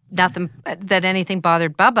that anything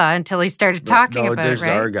bothered Bubba until he started talking about it, right? There's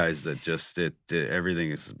our guys that just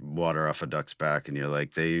everything is water off a duck's back, and you're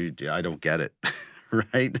like, I don't get it.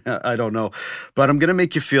 Right? I don't know. But I'm going to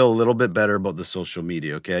make you feel a little bit better about the social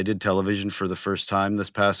media, okay? I did television for the first time this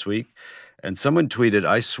past week, and someone tweeted,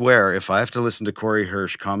 "I swear, if I have to listen to Corey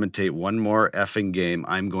Hirsch commentate one more effing game,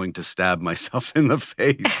 I'm going to stab myself in the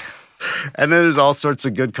face." And then there's all sorts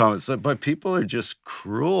of good comments. But people are just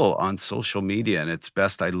cruel on social media, and it's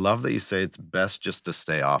best. I love that you say it's best just to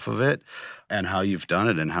stay off of it, and how you've done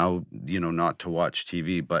it, and how, not to watch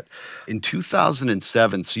TV. But in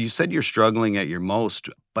 2007, so you said you're struggling at your most,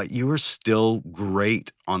 but you were still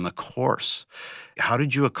great on the course. How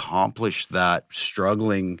did you accomplish that,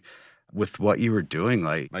 struggling with what you were doing?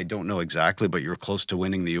 Like, I don't know exactly, but you were close to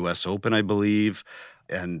winning the US Open, I believe.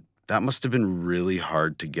 And that must have been really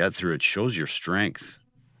hard to get through. It shows your strength.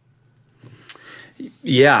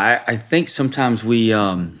 Yeah, I think sometimes we,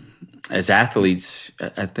 as athletes,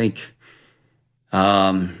 I think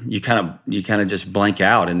you kind of just blank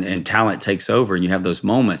out, and talent takes over, and you have those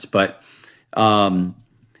moments. But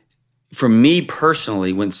for me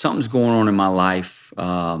personally, when something's going on in my life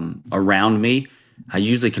around me, I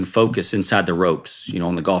usually can focus inside the ropes.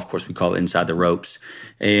 On the golf course, we call it inside the ropes.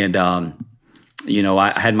 And,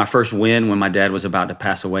 I had my first win when my dad was about to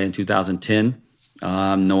pass away in 2010,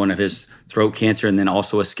 knowing of his throat cancer, and then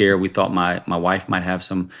also a scare. We thought my wife might have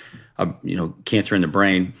some, cancer in the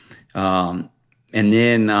brain. And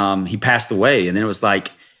then he passed away, and then it was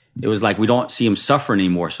like we don't see him suffer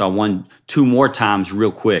anymore. So I won 2 more times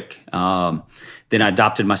real quick. Then I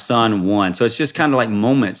adopted my son and won. So it's just kind of like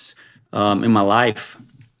moments in my life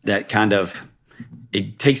that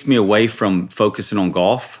it takes me away from focusing on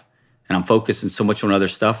golf. And I'm focusing so much on other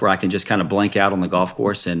stuff where I can just kind of blank out on the golf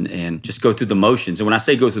course and just go through the motions. And when I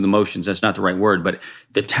say go through the motions, that's not the right word, but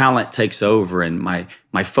the talent takes over, and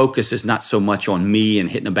my focus is not so much on me and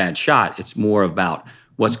hitting a bad shot. It's more about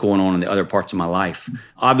what's going on in the other parts of my life.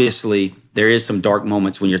 Obviously, there is some dark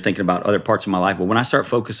moments when you're thinking about other parts of my life, but when I start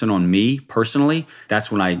focusing on me personally,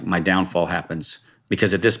 that's when my downfall happens.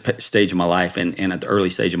 Because at this stage of my life and at the early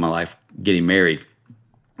stage of my life, getting married,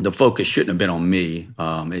 the focus shouldn't have been on me.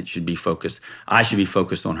 It should be focused. I should be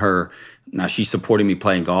focused on her. Now, she's supporting me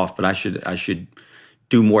playing golf, but I should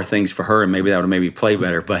do more things for her, and maybe that would make me play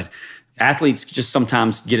better. But athletes just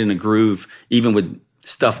sometimes get in a groove, even with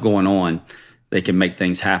stuff going on. They can make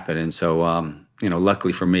things happen. And so,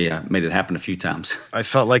 luckily for me, I made it happen a few times. I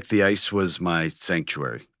felt like the ice was my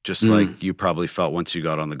sanctuary, just like you probably felt once you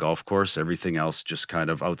got on the golf course. Everything else just kind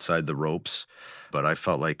of outside the ropes. But I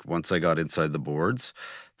felt like once I got inside the boards,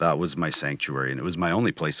 that was my sanctuary, and it was my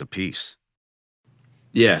only place of peace.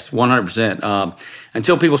 Yes, 100%.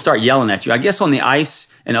 Until people start yelling at you. I guess on the ice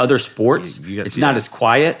and other sports, it's not as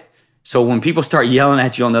quiet. So when people start yelling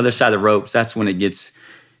at you on the other side of the ropes, that's when it's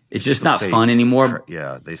just not fun anymore.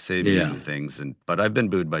 Yeah, they say mean things, but I've been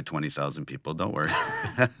booed by 20,000 people. Don't worry.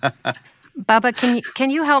 Bubba, can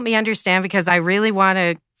you help me understand? Because I really want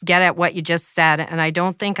to get at what you just said, and I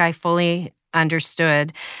don't think I fully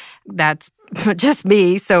understood. That's just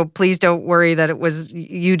me, so please don't worry that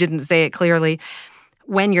you didn't say it clearly.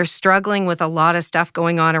 When you're struggling with a lot of stuff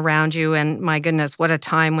going on around you, and my goodness, what a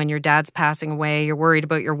time when your dad's passing away, you're worried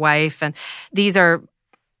about your wife, and these are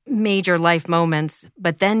major life moments,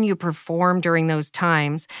 but then you perform during those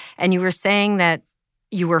times, and you were saying that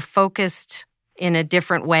you were focused in a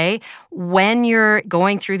different way. When you're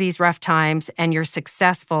going through these rough times and you're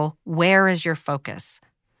successful, where is your focus?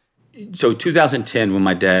 So 2010, when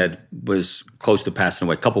my dad was close to passing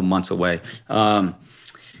away, a couple months away,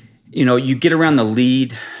 you get around the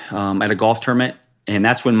lead at a golf tournament, and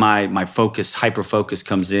that's when my focus, hyper-focus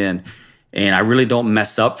comes in, and I really don't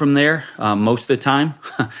mess up from there most of the time.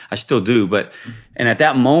 I still do, and at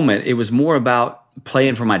that moment, it was more about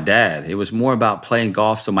playing for my dad. It was more about playing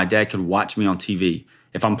golf so my dad could watch me on TV.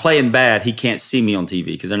 If I'm playing bad, he can't see me on TV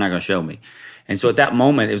because they're not going to show me. And so at that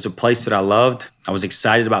moment, it was a place that I loved. I was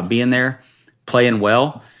excited about being there, playing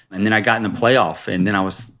well. And then I got in the playoff. And then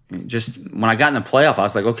when I got in the playoff, I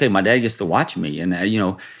was like, okay, my dad gets to watch me.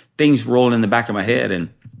 And, things rolling in the back of my head. And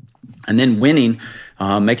then winning,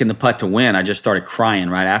 making the putt to win, I just started crying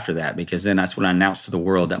right after that, because then that's when I announced to the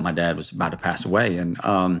world that my dad was about to pass away. And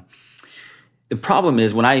the problem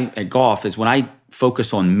is when I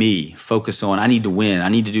focus on me, I need to win, I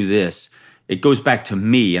need to do this, it goes back to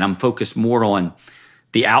me, and I'm focused more on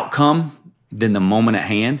the outcome than the moment at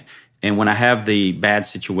hand. And when I have the bad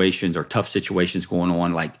situations or tough situations going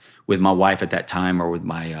on, like with my wife at that time or with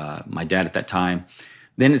my dad at that time,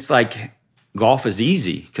 then it's like golf is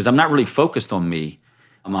easy because I'm not really focused on me.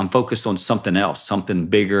 I'm focused on something else, something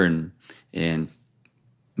bigger and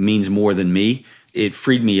means more than me. It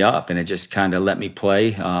freed me up, and it just kind of let me play.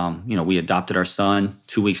 We adopted our son.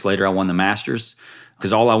 2 weeks later, I won the Masters,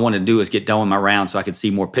 because all I wanted to do is get done with my round so I could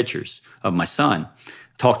see more pictures of my son.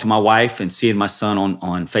 Talk to my wife and seeing my son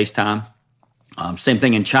on FaceTime. Same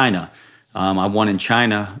thing in China. I won in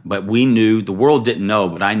China, but the world didn't know,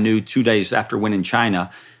 but I knew 2 days after winning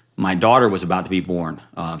China, my daughter was about to be born,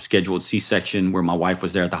 scheduled C-section where my wife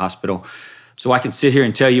was there at the hospital. So I can sit here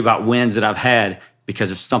and tell you about wins that I've had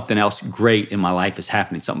because of something else great in my life is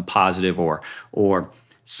happening, something positive or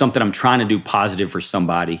something I'm trying to do positive for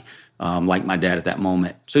somebody, like my dad at that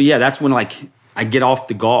moment. So yeah, that's when I get off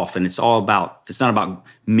the golf, and it's not about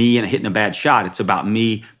me and hitting a bad shot. It's about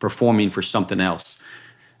me performing for something else.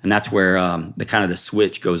 And that's where the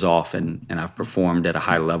switch goes off, and I've performed at a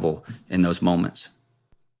high level in those moments.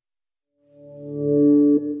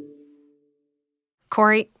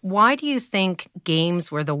 Corey, why do you think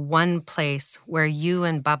games were the one place where you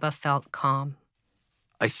and Bubba felt calm?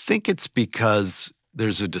 I think it's because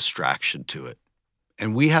there's a distraction to it.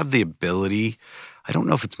 And we have the ability, I don't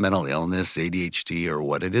know if it's mental illness, ADHD, or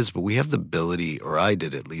what it is, but we have the ability, or I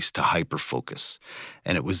did at least, to hyper-focus.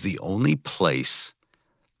 And it was the only place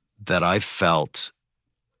that I felt,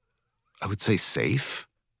 I would say, safe,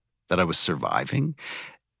 that I was surviving.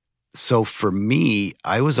 So for me,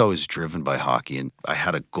 I was always driven by hockey, and I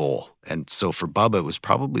had a goal. And so for Bubba, it was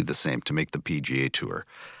probably the same, to make the PGA Tour.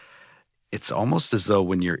 It's almost as though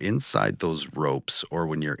when you're inside those ropes, or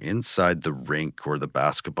when you're inside the rink or the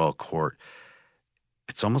basketball court,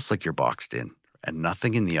 it's almost like you're boxed in, and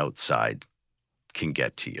nothing in the outside can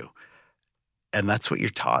get to you. And that's what you're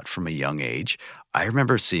taught from a young age. I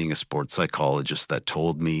remember seeing a sports psychologist that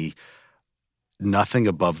told me nothing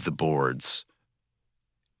above the boards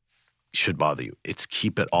should bother you. It's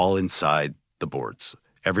keep it all inside the boards,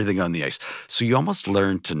 everything on the ice. So you almost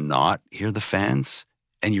learn to not hear the fans,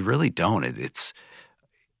 and you really don't. It's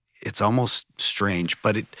almost strange,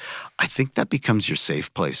 but I think that becomes your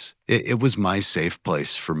safe place. It was my safe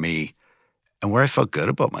place for me, and where I felt good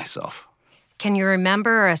about myself. Can you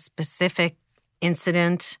remember a specific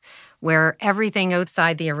incident where everything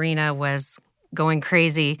outside the arena was going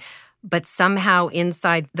crazy, but somehow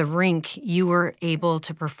inside the rink, you were able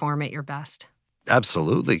to perform at your best?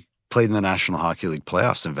 Absolutely. Played in the National Hockey League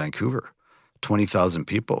playoffs in Vancouver. 20,000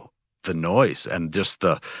 people. The noise and just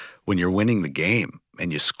when you're winning the game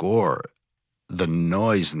and you score, the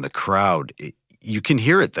noise in the crowd, you can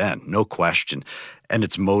hear it then, no question. And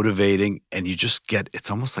it's motivating, and you just it's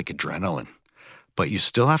almost like adrenaline. But you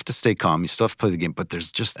still have to stay calm. You still have to play the game, but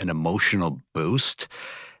there's just an emotional boost,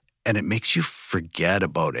 and it makes you forget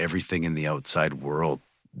about everything in the outside world.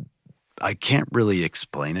 I can't really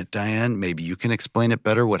explain it, Diane. Maybe you can explain it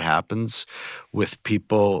better, what happens with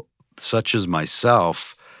people such as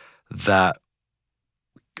myself that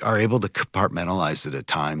are able to compartmentalize it at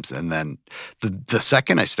times. And then the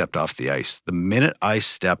second I stepped off the ice, the minute I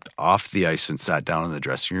stepped off the ice and sat down in the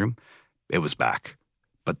dressing room, it was back.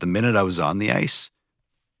 But the minute I was on the ice,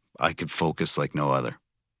 I could focus like no other.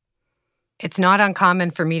 It's not uncommon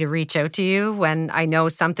for me to reach out to you when I know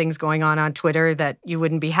something's going on Twitter that you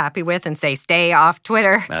wouldn't be happy with and say, stay off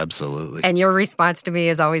Twitter. Absolutely. And your response to me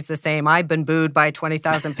is always the same. I've been booed by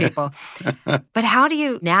 20,000 people. But how do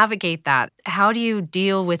you navigate that? How do you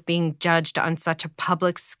deal with being judged on such a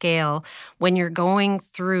public scale when you're going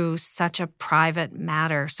through such a private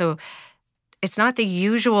matter? So it's not the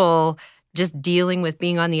usual just dealing with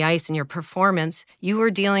being on the ice and your performance. You were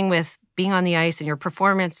dealing with being on the ice and your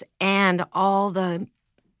performance and all the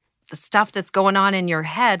stuff that's going on in your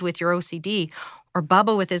head with your OCD, or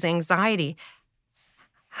Bubba with his anxiety.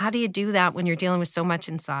 How do you do that when you're dealing with so much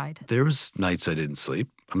inside? There was nights I didn't sleep.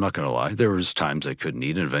 I'm not going to lie. There was times I couldn't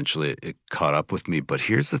eat, and eventually it caught up with me. But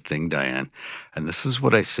here's the thing, Diane, and this is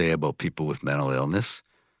what I say about people with mental illness.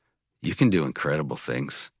 You can do incredible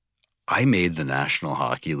things. I made the National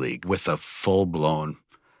Hockey League with a full-blown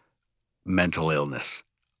mental illness.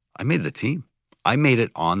 I made the team. I made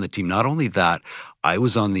it on the team. Not only that, I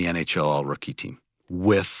was on the NHL All-Rookie team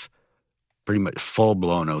with pretty much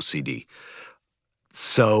full-blown OCD.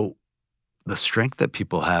 So the strength that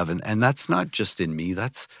people have, and that's not just in me,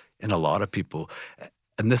 that's in a lot of people.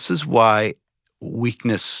 And this is why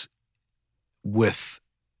weakness with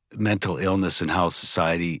mental illness and how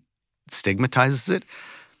society stigmatizes it,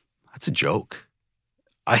 that's a joke.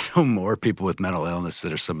 I know more people with mental illness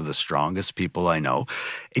that are some of the strongest people I know.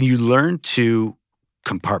 And you learn to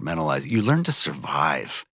compartmentalize. You learn to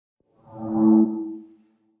survive.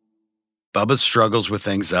 Bubba's struggles with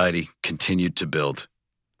anxiety continued to build.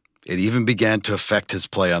 It even began to affect his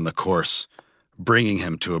play on the course, bringing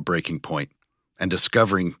him to a breaking point and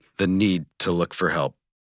discovering the need to look for help.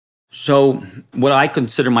 So what I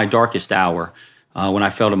consider my darkest hour, when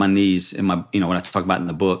I fell to my knees when I talk about it in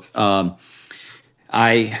the book,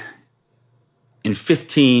 in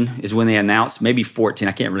 15 is when they announced, maybe 14,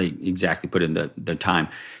 I can't really exactly put in the time,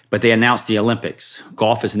 but they announced the Olympics.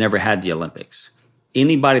 Golf has never had the Olympics.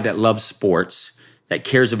 Anybody that loves sports, that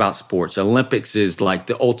cares about sports, Olympics is like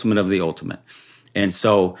the ultimate of the ultimate. And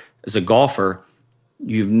so as a golfer,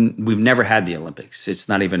 we've never had the Olympics. It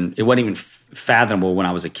wasn't even fathomable when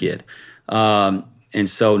I was a kid. And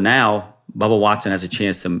so now Bubba Watson has a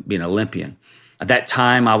chance to be an Olympian. At that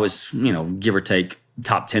time, I was, give or take,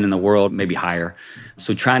 top 10 in the world, maybe higher.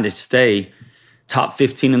 So trying to stay top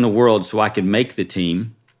 15 in the world so I could make the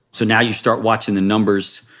team. So now you start watching the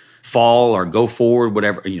numbers fall or go forward,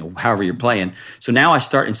 whatever, however you're playing. So now I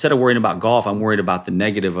start, instead of worrying about golf, I'm worried about the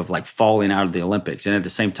negative of like falling out of the Olympics. And at the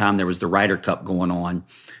same time, there was the Ryder Cup going on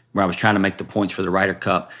where I was trying to make the points for the Ryder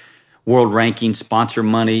Cup. world rankings, sponsor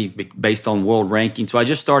money based on world rankings. So I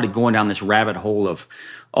just started going down this rabbit hole of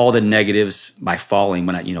all the negatives by falling.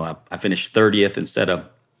 When I finished 30th instead of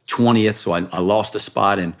 20th, so I lost a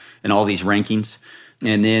spot in all these rankings.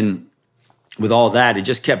 And then with all that, it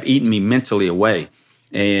just kept eating me mentally away.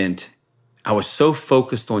 And I was so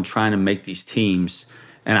focused on trying to make these teams,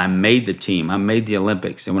 and I made the team. I made the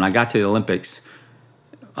Olympics. And when I got to the Olympics,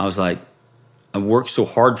 I was like, I worked so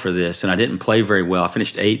hard for this, and I didn't play very well. I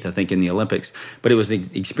finished 8th, I think, in the Olympics. But it was the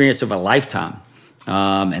experience of a lifetime.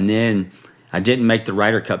 And then I didn't make the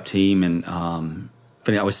Ryder Cup team, and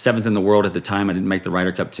I was 7th in the world at the time. I didn't make the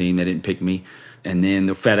Ryder Cup team. They didn't pick me. And then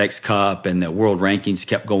the FedEx Cup and the world rankings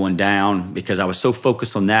kept going down because I was so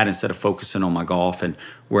focused on that instead of focusing on my golf and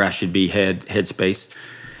where I should be headspace.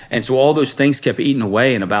 And so all those things kept eating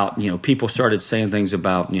away. And about, people started saying things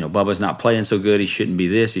about, Bubba's not playing so good. He shouldn't be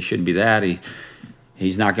this. He shouldn't be that.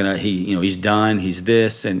 He's not going to, he's done. He's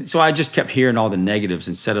this. And so I just kept hearing all the negatives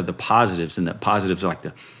instead of the positives. And the positives like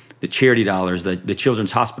the charity dollars, the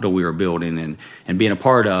children's hospital we were building and being a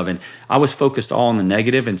part of. And I was focused all on the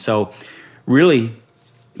negative. And so really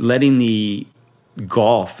letting the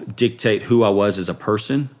golf dictate who I was as a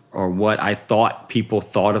person or what I thought people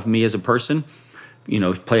thought of me as a person.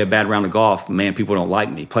 Play a bad round of golf, man, people don't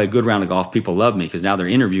like me. Play a good round of golf, people love me because now they're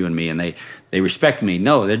interviewing me and they respect me.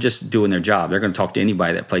 No, they're just doing their job. They're going to talk to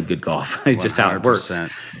anybody that played good golf. It's just how it works.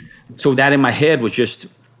 So that in my head was just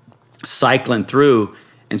cycling through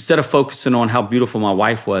instead of focusing on how beautiful my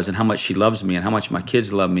wife was and how much she loves me and how much my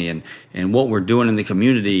kids love me and what we're doing in the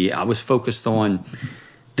community. I was focused on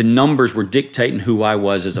the numbers were dictating who I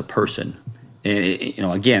was as a person.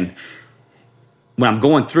 And, again, when I'm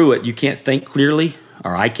going through it, you can't think clearly,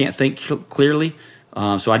 or I can't think clearly.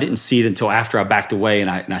 So I didn't see it until after I backed away and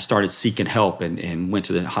I started seeking help and went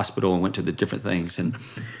to the hospital and went to the different things and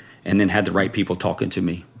then had the right people talking to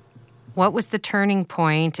me. What was the turning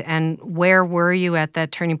point, and where were you at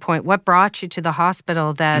that turning point? What brought you to the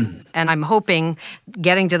hospital and I'm hoping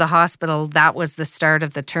getting to the hospital, that was the start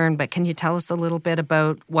of the turn, but can you tell us a little bit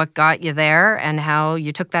about what got you there and how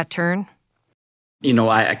you took that turn?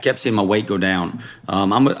 I kept seeing my weight go down. I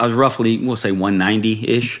was roughly, we'll say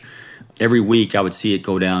 190-ish. Every week I would see it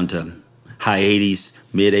go down to high 80s,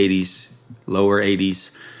 mid 80s, lower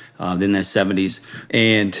 80s, then the 70s.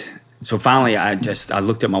 And so finally I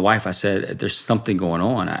looked at my wife. I said, there's something going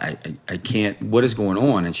on. I can't, what is going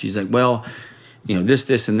on? And she's like, well,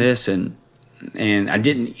 this and this. And I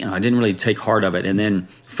didn't really take heart of it. And then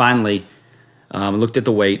finally I looked at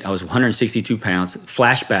the weight. I was 162 pounds.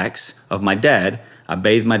 Flashbacks of my dad. I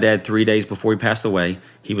bathed my dad 3 days before he passed away.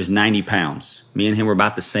 He was 90 pounds. Me and him were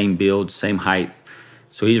about the same build, same height.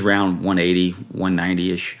 So he's around 180,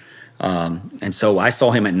 190-ish. And so I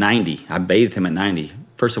saw him at 90. I bathed him at 90.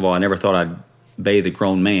 First of all, I never thought I'd bathe a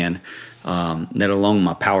grown man, let alone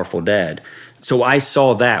my powerful dad. So I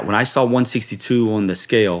saw that. When I saw 162 on the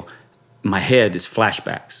scale, my head is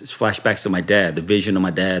flashbacks. It's flashbacks of my dad, the vision of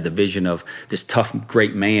my dad, the vision of this tough,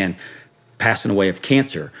 great man passing away of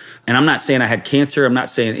cancer. And I'm not saying I had cancer. I'm not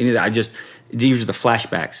saying any of that. These are the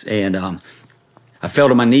flashbacks. And I fell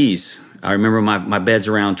to my knees. I remember my bed's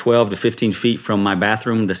around 12 to 15 feet from my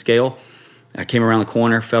bathroom, the scale. I came around the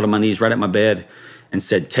corner, fell to my knees right at my bed and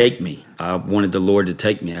said, take me. I wanted the Lord to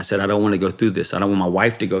take me. I said, I don't want to go through this. I don't want my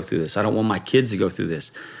wife to go through this. I don't want my kids to go through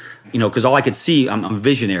this. Because all I could see, I'm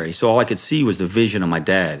visionary. So all I could see was the vision of my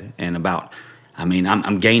dad and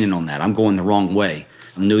I'm gaining on that. I'm going the wrong way.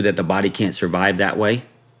 I knew that the body can't survive that way.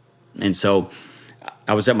 And so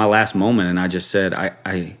I was at my last moment and I just said,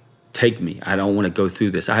 I take me. I don't want to go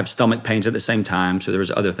through this. I have stomach pains at the same time. So there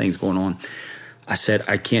was other things going on. I said,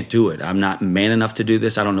 I can't do it. I'm not man enough to do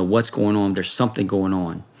this. I don't know what's going on. There's something going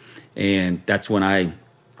on. And that's when I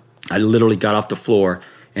literally got off the floor.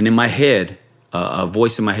 And in my head, a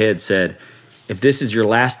voice in my head said, if this is your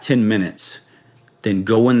last 10 minutes, then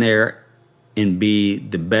go in there and be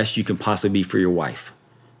the best you can possibly be for your wife.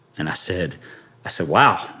 And I said,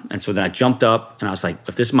 wow. And so then I jumped up and I was like,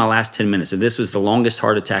 if this is my last 10 minutes, if this was the longest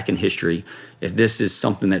heart attack in history, if this is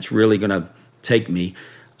something that's really going to take me,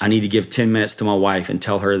 I need to give 10 minutes to my wife and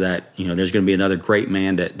tell her that, there's going to be another great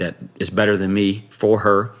man that is better than me for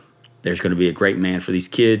her. There's going to be a great man for these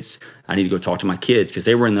kids. I need to go talk to my kids because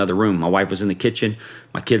they were in the other room. My wife was in the kitchen.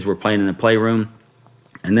 My kids were playing in the playroom.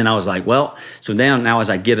 And then I was like, well, so now as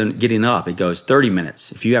I getting up, it goes 30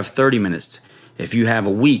 minutes. If you have 30 minutes, if you have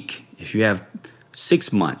a week, if you have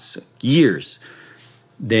 6 months, years,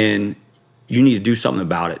 then you need to do something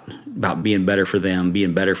about it, about being better for them,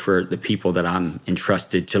 being better for the people that I'm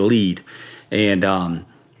entrusted to lead. And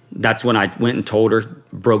that's when I went and told her,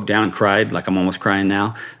 broke down and cried, like I'm almost crying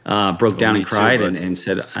now, broke down and cried and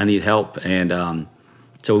said, I need help. And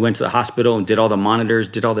so we went to the hospital and did all the monitors,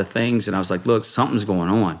 did all the things. And I was like, look, something's going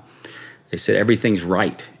on. They said, everything's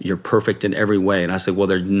right. You're perfect in every way. And I said, well,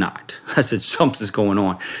 they're not. I said, something's going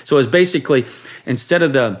on. So it's basically, instead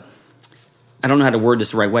of I don't know how to word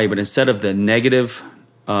this the right way, but instead of the negative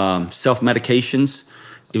self-medications,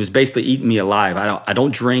 it was basically eating me alive. I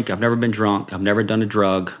don't drink. I've never been drunk. I've never done a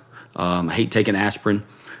drug. I hate taking aspirin.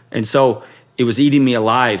 And so it was eating me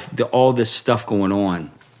alive, all this stuff going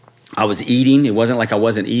on. I was eating. It wasn't like I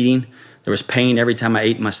wasn't eating. There was pain every time I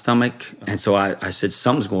ate in my stomach. And so I said,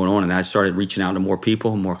 something's going on. And I started reaching out to more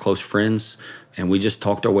people, more close friends. And we just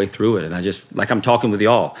talked our way through it. And I just, like I'm talking with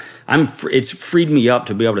y'all, it's freed me up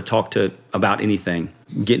to be able to talk about anything,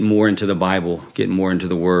 getting more into the Bible, getting more into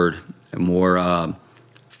the Word, and more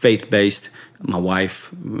faith-based. My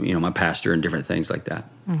wife, my pastor, and different things like that.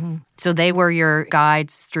 Mm-hmm. So they were your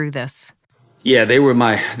guides through this? Yeah, they were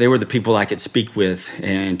the people I could speak with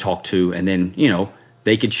and talk to. And then,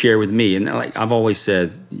 they could share with me. And like I've always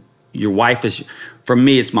said, your wife is, for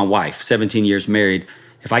me, it's my wife, 17 years married.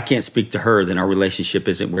 If I can't speak to her, then our relationship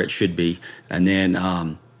isn't where it should be. And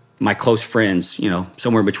then my close friends,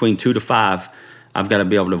 somewhere between 2 to 5, I've got to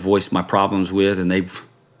be able to voice my problems with, and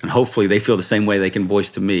hopefully they feel the same way they can voice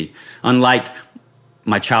to me. Unlike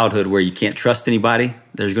my childhood where you can't trust anybody,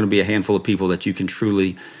 there's going to be a handful of people that you can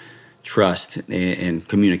truly trust and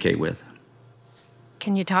communicate with.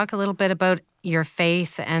 Can you talk a little bit about your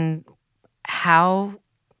faith and how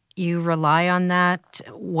you rely on that,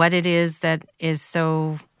 what it is that is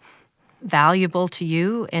so valuable to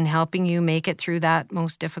you in helping you make it through that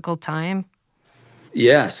most difficult time?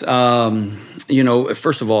 Yes.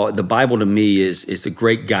 First of all, the Bible to me is a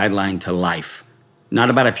great guideline to life. Not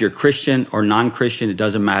about if you're Christian or non-Christian, it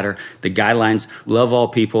doesn't matter. The guidelines, love all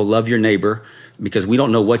people, love your neighbor, because we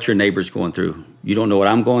don't know what your neighbor's going through. You don't know what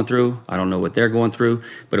I'm going through. I don't know what they're going through.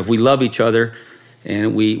 But if we love each other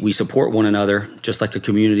and we support one another, just like a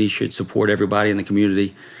community should support everybody in the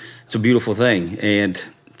community, it's a beautiful thing. And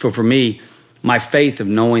for me, my faith of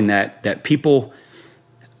knowing that people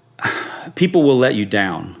will let you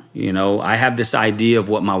down. I have this idea of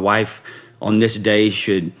what my wife on this day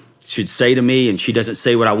should say to me, and she doesn't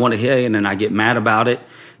say what I want to hear, and then I get mad about it.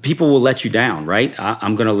 People will let you down, right?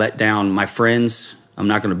 I'm going to let down my friends. I'm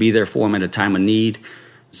not going to be there for them at a time of need.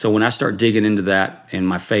 So when I start digging into that and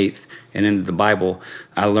my faith and into the Bible,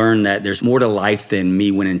 I learned that there's more to life than me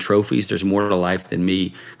winning trophies. There's more to life than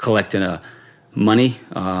me collecting money.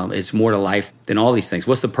 It's more to life than all these things.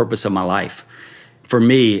 What's the purpose of my life? For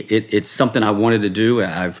me, it's something I wanted to do.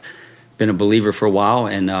 I've been a believer for a while,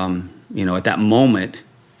 and at that moment,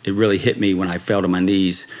 it really hit me when I fell to my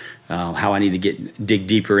knees, how I need to dig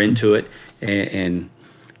deeper into it and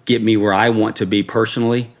get me where I want to be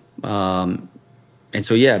personally. And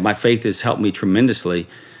so, my faith has helped me tremendously.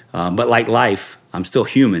 But like life, I'm still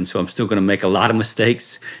human, so I'm still going to make a lot of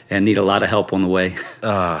mistakes and need a lot of help on the way.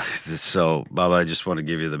 So, Bubba, I just want to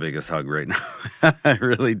give you the biggest hug right now. I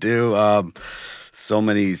really do. So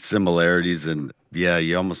many similarities, and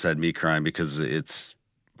you almost had me crying because it's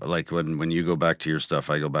like when you go back to your stuff,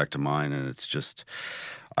 I go back to mine, and it's just,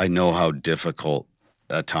 I know how difficult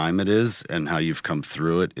a time it is, and how you've come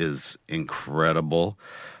through it is incredible.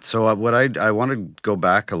 So I want to go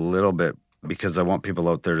back a little bit, because I want people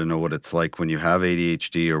out there to know what it's like when you have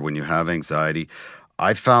ADHD or when you have anxiety.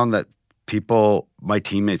 I found that my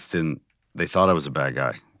teammates they thought I was a bad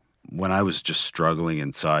guy when I was just struggling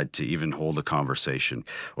inside to even hold a conversation.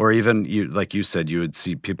 Or even, like you said,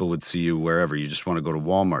 people would see you wherever. You just want to go to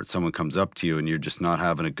Walmart. Someone comes up to you and you're just not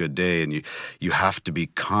having a good day, and you have to be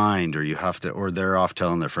kind, or they're off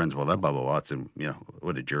telling their friends, well, that Bubba Watson,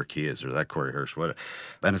 what a jerk he is, or that Corey Hirsch,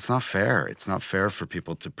 and it's not fair. It's not fair for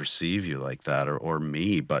people to perceive you like that, or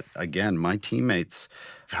me. But again, my teammates,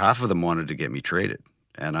 half of them wanted to get me traded,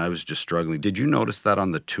 and I was just struggling. Did you notice that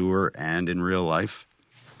on the tour and in real life?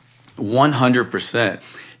 100%.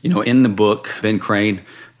 In the book, Ben Crane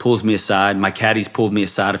pulls me aside. My caddies pulled me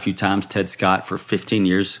aside a few times, Ted Scott, for 15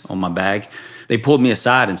 years on my bag. They pulled me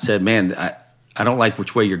aside and said, man, I don't like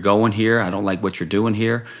which way you're going here. I don't like what you're doing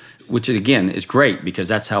here, which, again, is great, because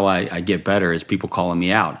that's how I get better, is people calling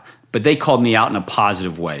me out. But they called me out in a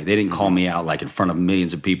positive way. They didn't call me out like in front of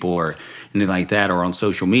millions of people or anything like that, or on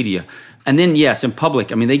social media. And then, yes, in public,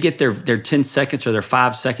 they get their 10 seconds or their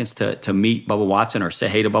 5 seconds to meet Bubba Watson or say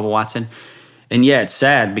hey to Bubba Watson. And it's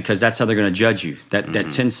sad, because that's how they're going to judge you. That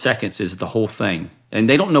 10 seconds is the whole thing. And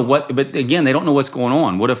they don't know they don't know what's going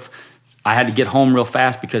on. What if I had to get home real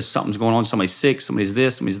fast because something's going on, somebody's sick, somebody's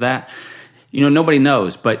this, somebody's that? Nobody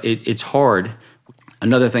knows, but it's hard.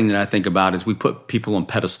 Another thing that I think about is we put people on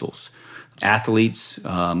pedestals. Athletes,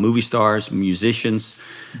 movie stars, musicians,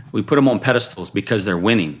 we put them on pedestals because they're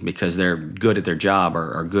winning, because they're good at their job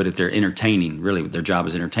or good at their entertaining. Really, their job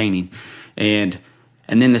is entertaining. And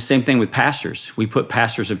then the same thing with pastors. We put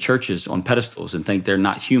pastors of churches on pedestals and think they're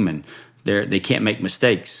not human. They can't make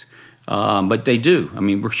mistakes. But they do. I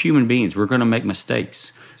mean, we're human beings. We're going to make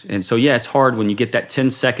mistakes. And so, yeah, it's hard when you get that 10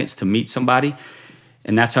 seconds to meet somebody,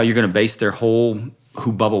 and that's how you're going to base their whole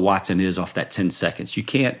who Bubba Watson is off that 10 seconds. You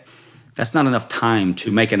can't. That's not enough time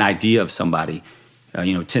to make an idea of somebody.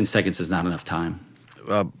 10 seconds is not enough time.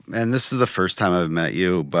 And this is the first time I've met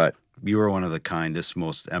you, but you are one of the kindest,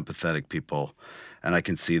 most empathetic people, and I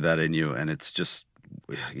can see that in you. And it's just,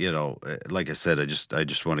 like I said, I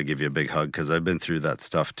just want to give you a big hug because I've been through that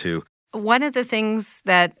stuff too. One of the things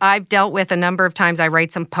that I've dealt with a number of times, I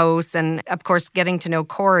write some posts, and of course, getting to know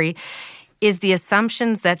Corey, is the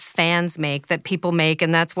assumptions that fans make, that people make,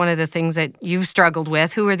 and that's one of the things that you've struggled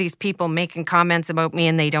with. Who are these people making comments about me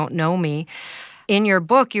and they don't know me? In your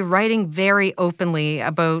book, you're writing very openly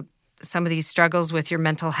about some of these struggles with your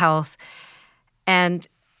mental health. And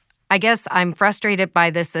I guess I'm frustrated by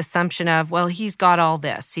this assumption of, well, he's got all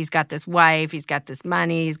this. He's got this wife, he's got this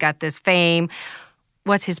money, he's got this fame.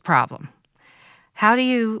 What's his problem? How do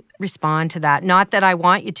you respond to that? Not that I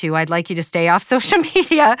want you to. I'd like you to stay off social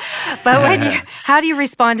media. But how do you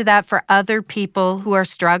respond to that for other people who are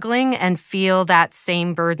struggling and feel that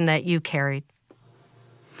same burden that you carried?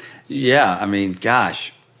 Yeah, I mean,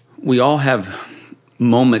 gosh, we all have weak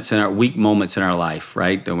moments in our life,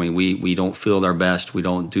 right? I mean, we don't feel our best. We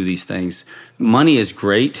don't do these things. Money is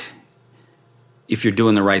great if you're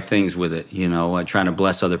doing the right things with it, trying to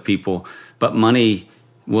bless other people. But money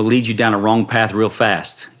will lead you down a wrong path real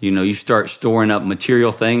fast. You start storing up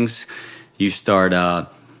material things. You start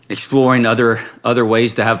exploring other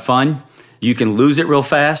ways to have fun. You can lose it real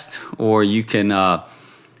fast, or you can,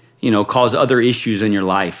 cause other issues in your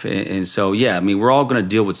life. And so, yeah, I mean, we're all going to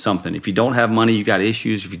deal with something. If you don't have money, you got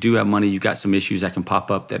issues. If you do have money, you got some issues that can pop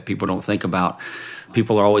up that people don't think about.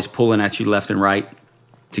 People are always pulling at you left and right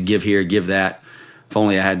to give here, give that. If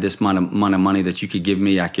only I had this amount of money that you could give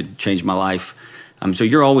me, I could change my life. So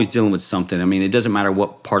you're always dealing with something. I mean, it doesn't matter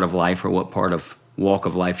what part of life or what part of walk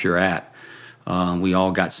of life you're at. We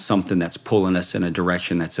all got something that's pulling us in a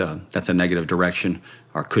direction that's a negative direction,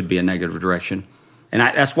 or could be a negative direction. And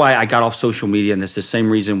that's why I got off social media, and it's the same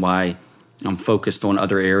reason why I'm focused on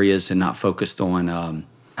other areas and not focused on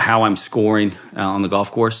how I'm scoring on the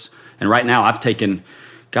golf course. And right now I've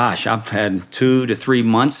had 2 to 3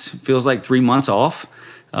 months, feels like 3 months off.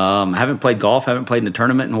 I haven't played golf, haven't played in a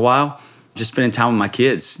tournament in a while. Just spending time with my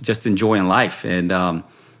kids, just enjoying life. And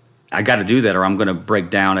I got to do that or I'm going to break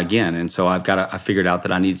down again. And so I figured out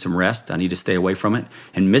that I need some rest. I need to stay away from it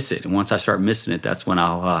and miss it. And once I start missing it, that's when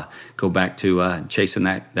I'll go back to chasing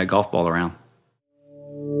that golf ball around.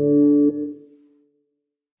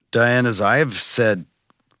 Diane, as I have said,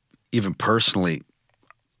 even personally,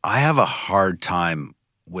 I have a hard time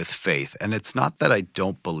with faith. And it's not that I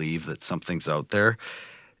don't believe that something's out there.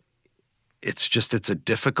 It's a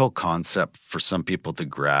difficult concept for some people to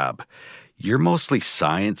grab. You're mostly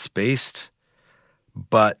science-based,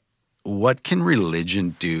 but what can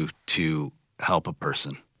religion do to help a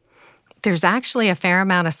person? There's actually a fair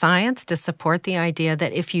amount of science to support the idea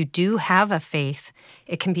that if you do have a faith,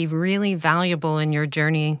 it can be really valuable in your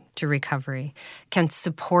journey to recovery, can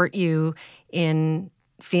support you in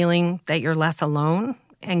feeling that you're less alone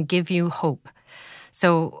and give you hope.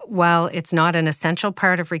 So while it's not an essential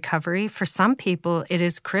part of recovery, for some people it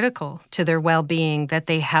is critical to their well-being that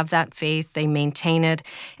they have that faith, they maintain it,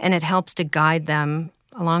 and it helps to guide them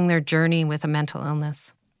along their journey with a mental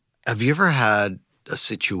illness. Have you ever had a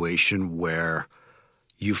situation where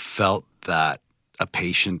you felt that a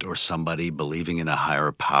patient or somebody believing in a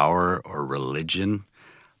higher power or religion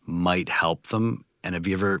might help them? And have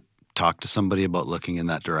you ever talked to somebody about looking in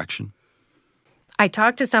that direction? I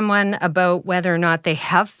talked to someone about whether or not they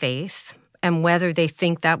have faith and whether they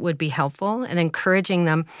think that would be helpful, and encouraging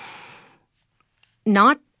them,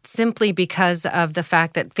 not simply because of the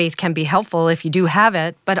fact that faith can be helpful if you do have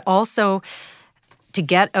it, but also to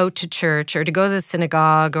get out to church or to go to the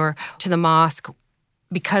synagogue or to the mosque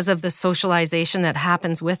because of the socialization that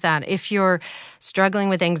happens with that. If you're struggling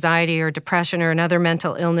with anxiety or depression or another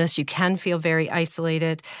mental illness, you can feel very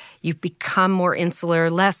isolated. You become more insular,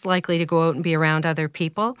 less likely to go out and be around other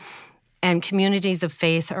people. And communities of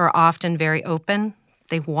faith are often very open.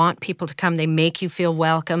 They want people to come. They make you feel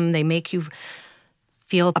welcome. They make you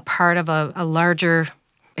feel a part of a larger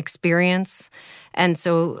experience. And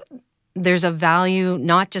so there's a value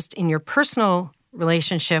not just in your personal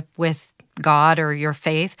relationship with God or your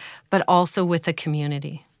faith, but also with the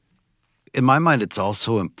community. In my mind, it's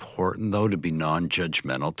also important, though, to be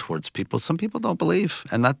non-judgmental towards people. Some people don't believe,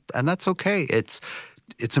 and that's okay. It's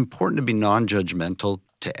important to be non-judgmental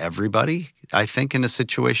to everybody, I think, in a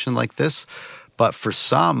situation like this. But for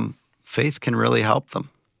some, faith can really help them.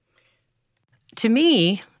 To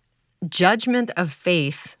me, judgment of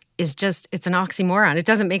faith is it's an oxymoron. It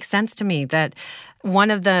doesn't make sense to me that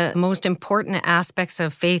one of the most important aspects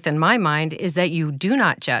of faith in my mind is that you do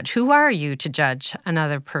not judge. Who are you to judge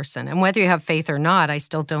another person? And whether you have faith or not, I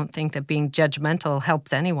still don't think that being judgmental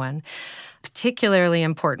helps anyone. Particularly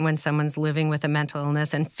important when someone's living with a mental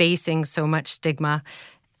illness and facing so much stigma.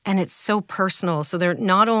 And it's so personal. So they're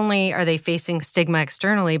not only are they facing stigma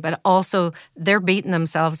externally, but also they're beating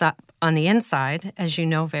themselves up on the inside, as you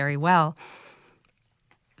know very well.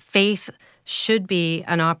 Faith should be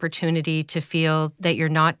an opportunity to feel that you're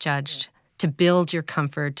not judged, to build your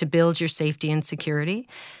comfort, to build your safety and security.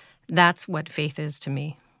 That's what faith is to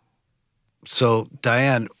me. So,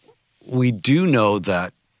 Diane, we do know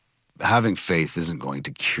that having faith isn't going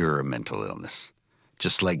to cure a mental illness,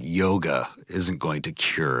 just like yoga isn't going to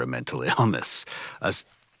cure a mental illness, a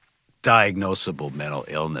diagnosable mental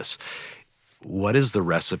illness. What is the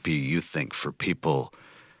recipe, you think, for people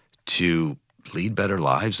to lead better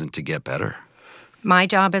lives and to get better? My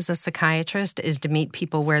job as a psychiatrist is to meet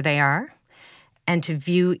people where they are and to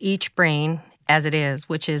view each brain as it is,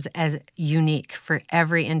 which is as unique for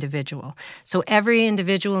every individual. So every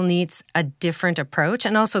individual needs a different approach,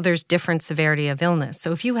 and also there's different severity of illness.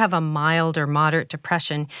 So if you have a mild or moderate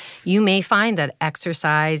depression, you may find that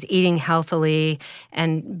exercise, eating healthily,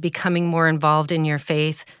 and becoming more involved in your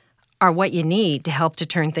faith are what you need to help to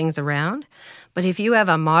turn things around. But if you have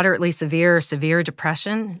a moderately severe or severe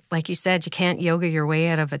depression, like you said, you can't yoga your way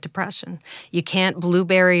out of a depression. You can't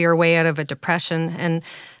blueberry your way out of a depression. And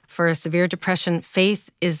for a severe depression, faith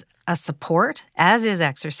is a support, as is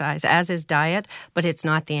exercise, as is diet, but it's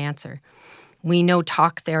not the answer. We know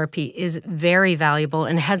talk therapy is very valuable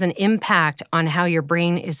and has an impact on how your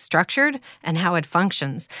brain is structured and how it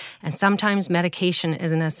functions. And sometimes medication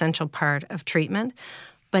is an essential part of treatment,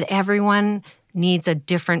 but everyone needs a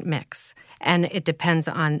different mix. And it depends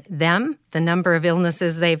on them, the number of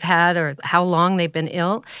illnesses they've had or how long they've been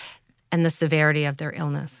ill, and the severity of their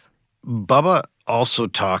illness. Bubba also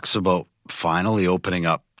talks about finally opening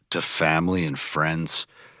up to family and friends.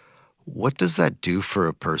 What does that do for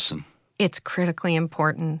a person? It's critically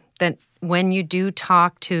important that when you do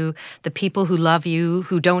talk to the people who love you,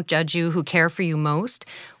 who don't judge you, who care for you most,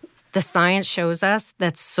 the science shows us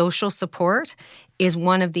that social support is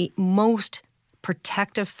one of the most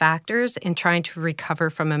protective factors in trying to recover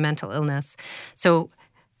from a mental illness. So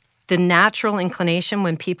the natural inclination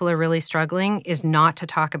when people are really struggling is not to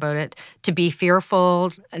talk about it, to be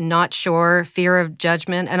fearful, not sure, fear of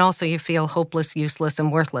judgment, and also you feel hopeless, useless,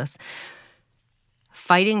 and worthless.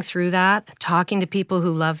 Fighting through that, talking to people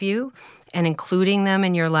who love you, and including them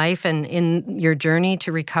in your life and in your journey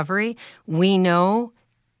to recovery, we know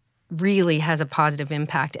really has a positive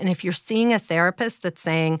impact. And if you're seeing a therapist that's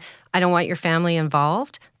saying, I don't want your family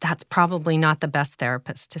involved, that's probably not the best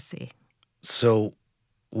therapist to see. So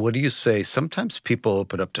what do you say? Sometimes people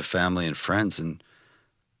open up to family and friends and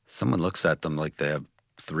someone looks at them like they have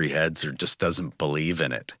three heads or just doesn't believe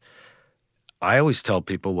in it. I always tell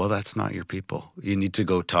people, well, that's not your people. You need to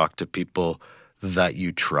go talk to people that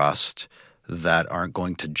you trust, that aren't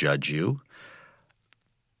going to judge you.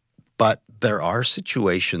 But there are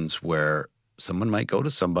situations where someone might go to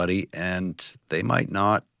somebody and they might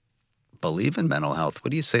not believe in mental health. What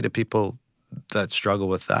do you say to people that struggle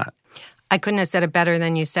with that? I couldn't have said it better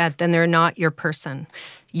than you said. Then they're not your person.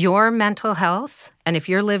 Your mental health, and if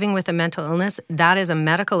you're living with a mental illness, that is a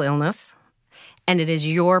medical illness, and it is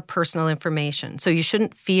your personal information. So you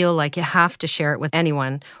shouldn't feel like you have to share it with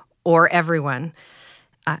anyone or everyone.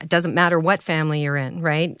 It doesn't matter what family you're in,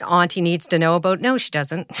 right? Auntie needs to know about. No, she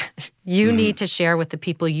doesn't. You need to share with the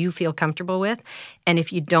people you feel comfortable with. And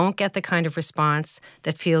if you don't get the kind of response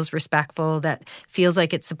that feels respectful, that feels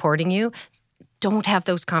like it's supporting you, don't have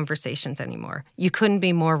those conversations anymore. You couldn't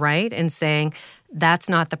be more right in saying that's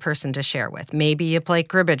not the person to share with. Maybe you play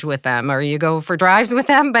cribbage with them or you go for drives with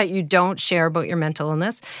them, but you don't share about your mental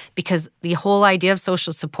illness, because the whole idea of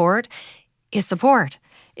social support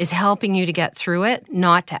is helping you to get through it,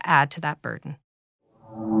 not to add to that burden.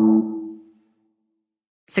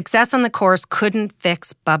 Success on the course couldn't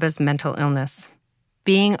fix Bubba's mental illness.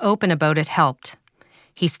 Being open about it helped.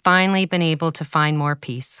 He's finally been able to find more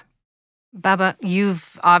peace. Bubba,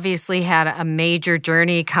 you've obviously had a major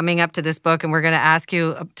journey coming up to this book, and we're going to ask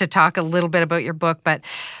you to talk a little bit about your book, but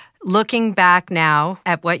Looking back now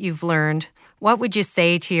at what you've learned, what would you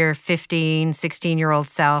say to your 15, 16-year-old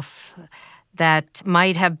self that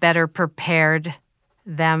might have better prepared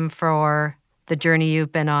them for the journey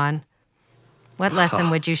you've been on? What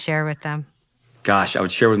lesson would you share with them? Gosh, I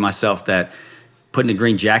would share with myself that putting a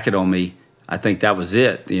green jacket on me, I think that was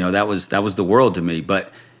it. That was the world to me.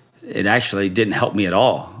 But it actually didn't help me at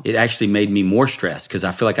all. It actually made me more stressed because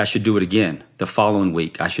I feel like I should do it again the following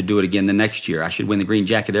week. I should do it again the next year. I should win the green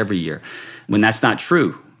jacket every year. When that's not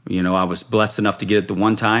true. I was blessed enough to get it the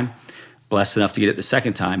one time, blessed enough to get it the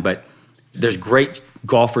second time. But there's great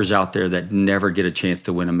golfers out there that never get a chance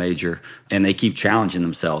to win a major, and they keep challenging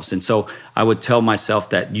themselves. And so I would tell myself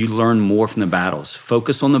that you learn more from the battles.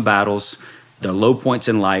 Focus on the battles, the low points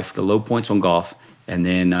in life, the low points on golf, and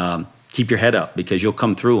then keep your head up because you'll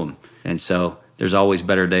come through them. And so there's always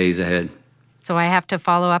better days ahead. So I have to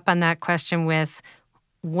follow up on that question with,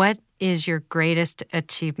 what is your greatest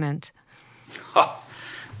achievement? Oh,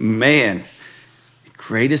 man,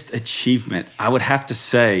 greatest achievement. I would have to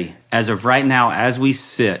say, as of right now, as we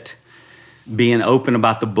sit, being open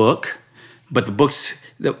about the book, but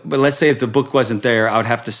let's say if the book wasn't there, I would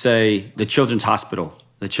have to say the Children's Hospital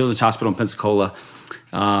in Pensacola.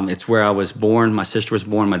 It's where I was born. My sister was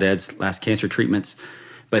born, my dad's last cancer treatments.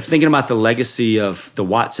 But thinking about the legacy of the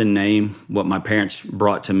Watson name, what my parents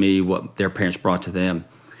brought to me, what their parents brought to them,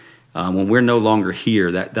 when we're no longer here,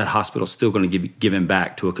 that hospital's still going to be given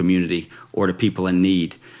back to a community or to people in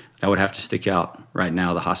need. That would have to stick out. Right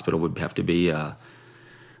now, the hospital would have to be a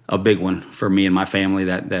big one for me and my family.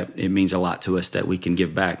 That it means a lot to us that we can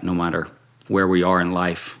give back no matter where we are in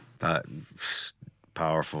life.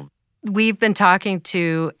 Powerful. We've been talking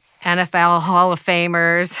to NFL Hall of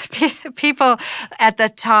Famers, people at the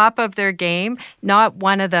top of their game. Not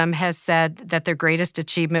one of them has said that their greatest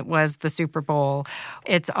achievement was the Super Bowl.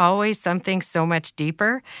 It's always something so much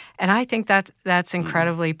deeper. And I think that's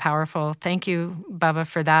incredibly powerful. Thank you, Bubba,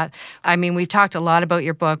 for that. I mean, we've talked a lot about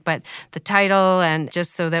your book, but the title, and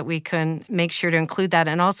just so that we can make sure to include that,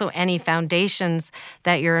 and also any foundations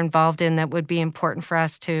that you're involved in that would be important for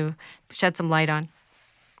us to shed some light on.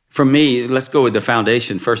 For me, let's go with the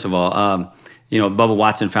foundation, first of all, Bubba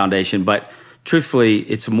Watson Foundation. But truthfully,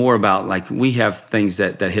 it's more about, like, we have things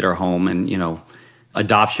that hit our home, and,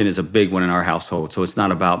 adoption is a big one in our household. So it's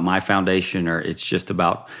not about my foundation, or it's just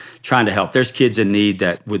about trying to help. There's kids in need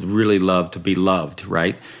that would really love to be loved,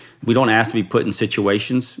 right? We don't ask to be put in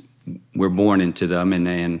situations. We're born into them,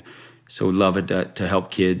 and so we love it to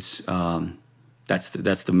help kids. That's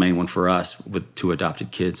the main one for us with two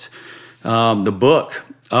adopted kids. The book,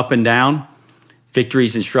 Up and Down,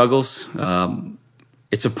 Victories and Struggles.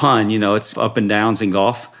 It's a pun, it's up and downs in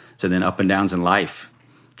golf, so then up and downs in life.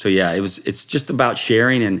 So yeah, it's just about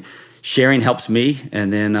sharing, and sharing helps me,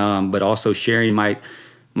 and then but also sharing might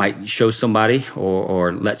show somebody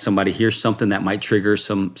or let somebody hear something that might trigger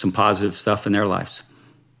some positive stuff in their lives.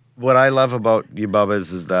 What I love about you, Bubba,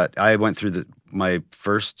 is that I went through my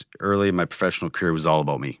first early in my professional career was all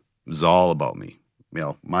about me. It was all about me.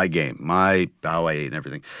 My game, how I ate and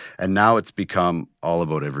everything. And now it's become all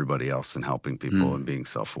about everybody else and helping people and being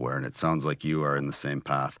self-aware. And it sounds like you are in the same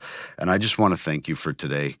path. And I just want to thank you for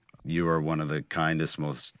today. You are one of the kindest,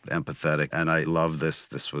 most empathetic. And I love this.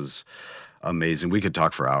 This was amazing. We could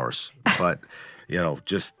talk for hours, but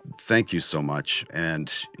just thank you so much. And,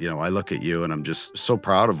 I look at you and I'm just so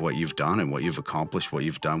proud of what you've done and what you've accomplished, what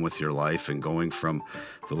you've done with your life, and going from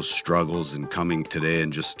those struggles and coming today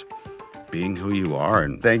and just being who you are.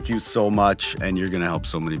 And thank you so much. And you're going to help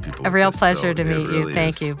so many people. A real pleasure to meet you.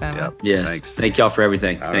 Thank you, Bubba. Yes. Thanks. Thank y'all for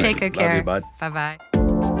everything. All right. Take good care. Love you, bud. Bye-bye.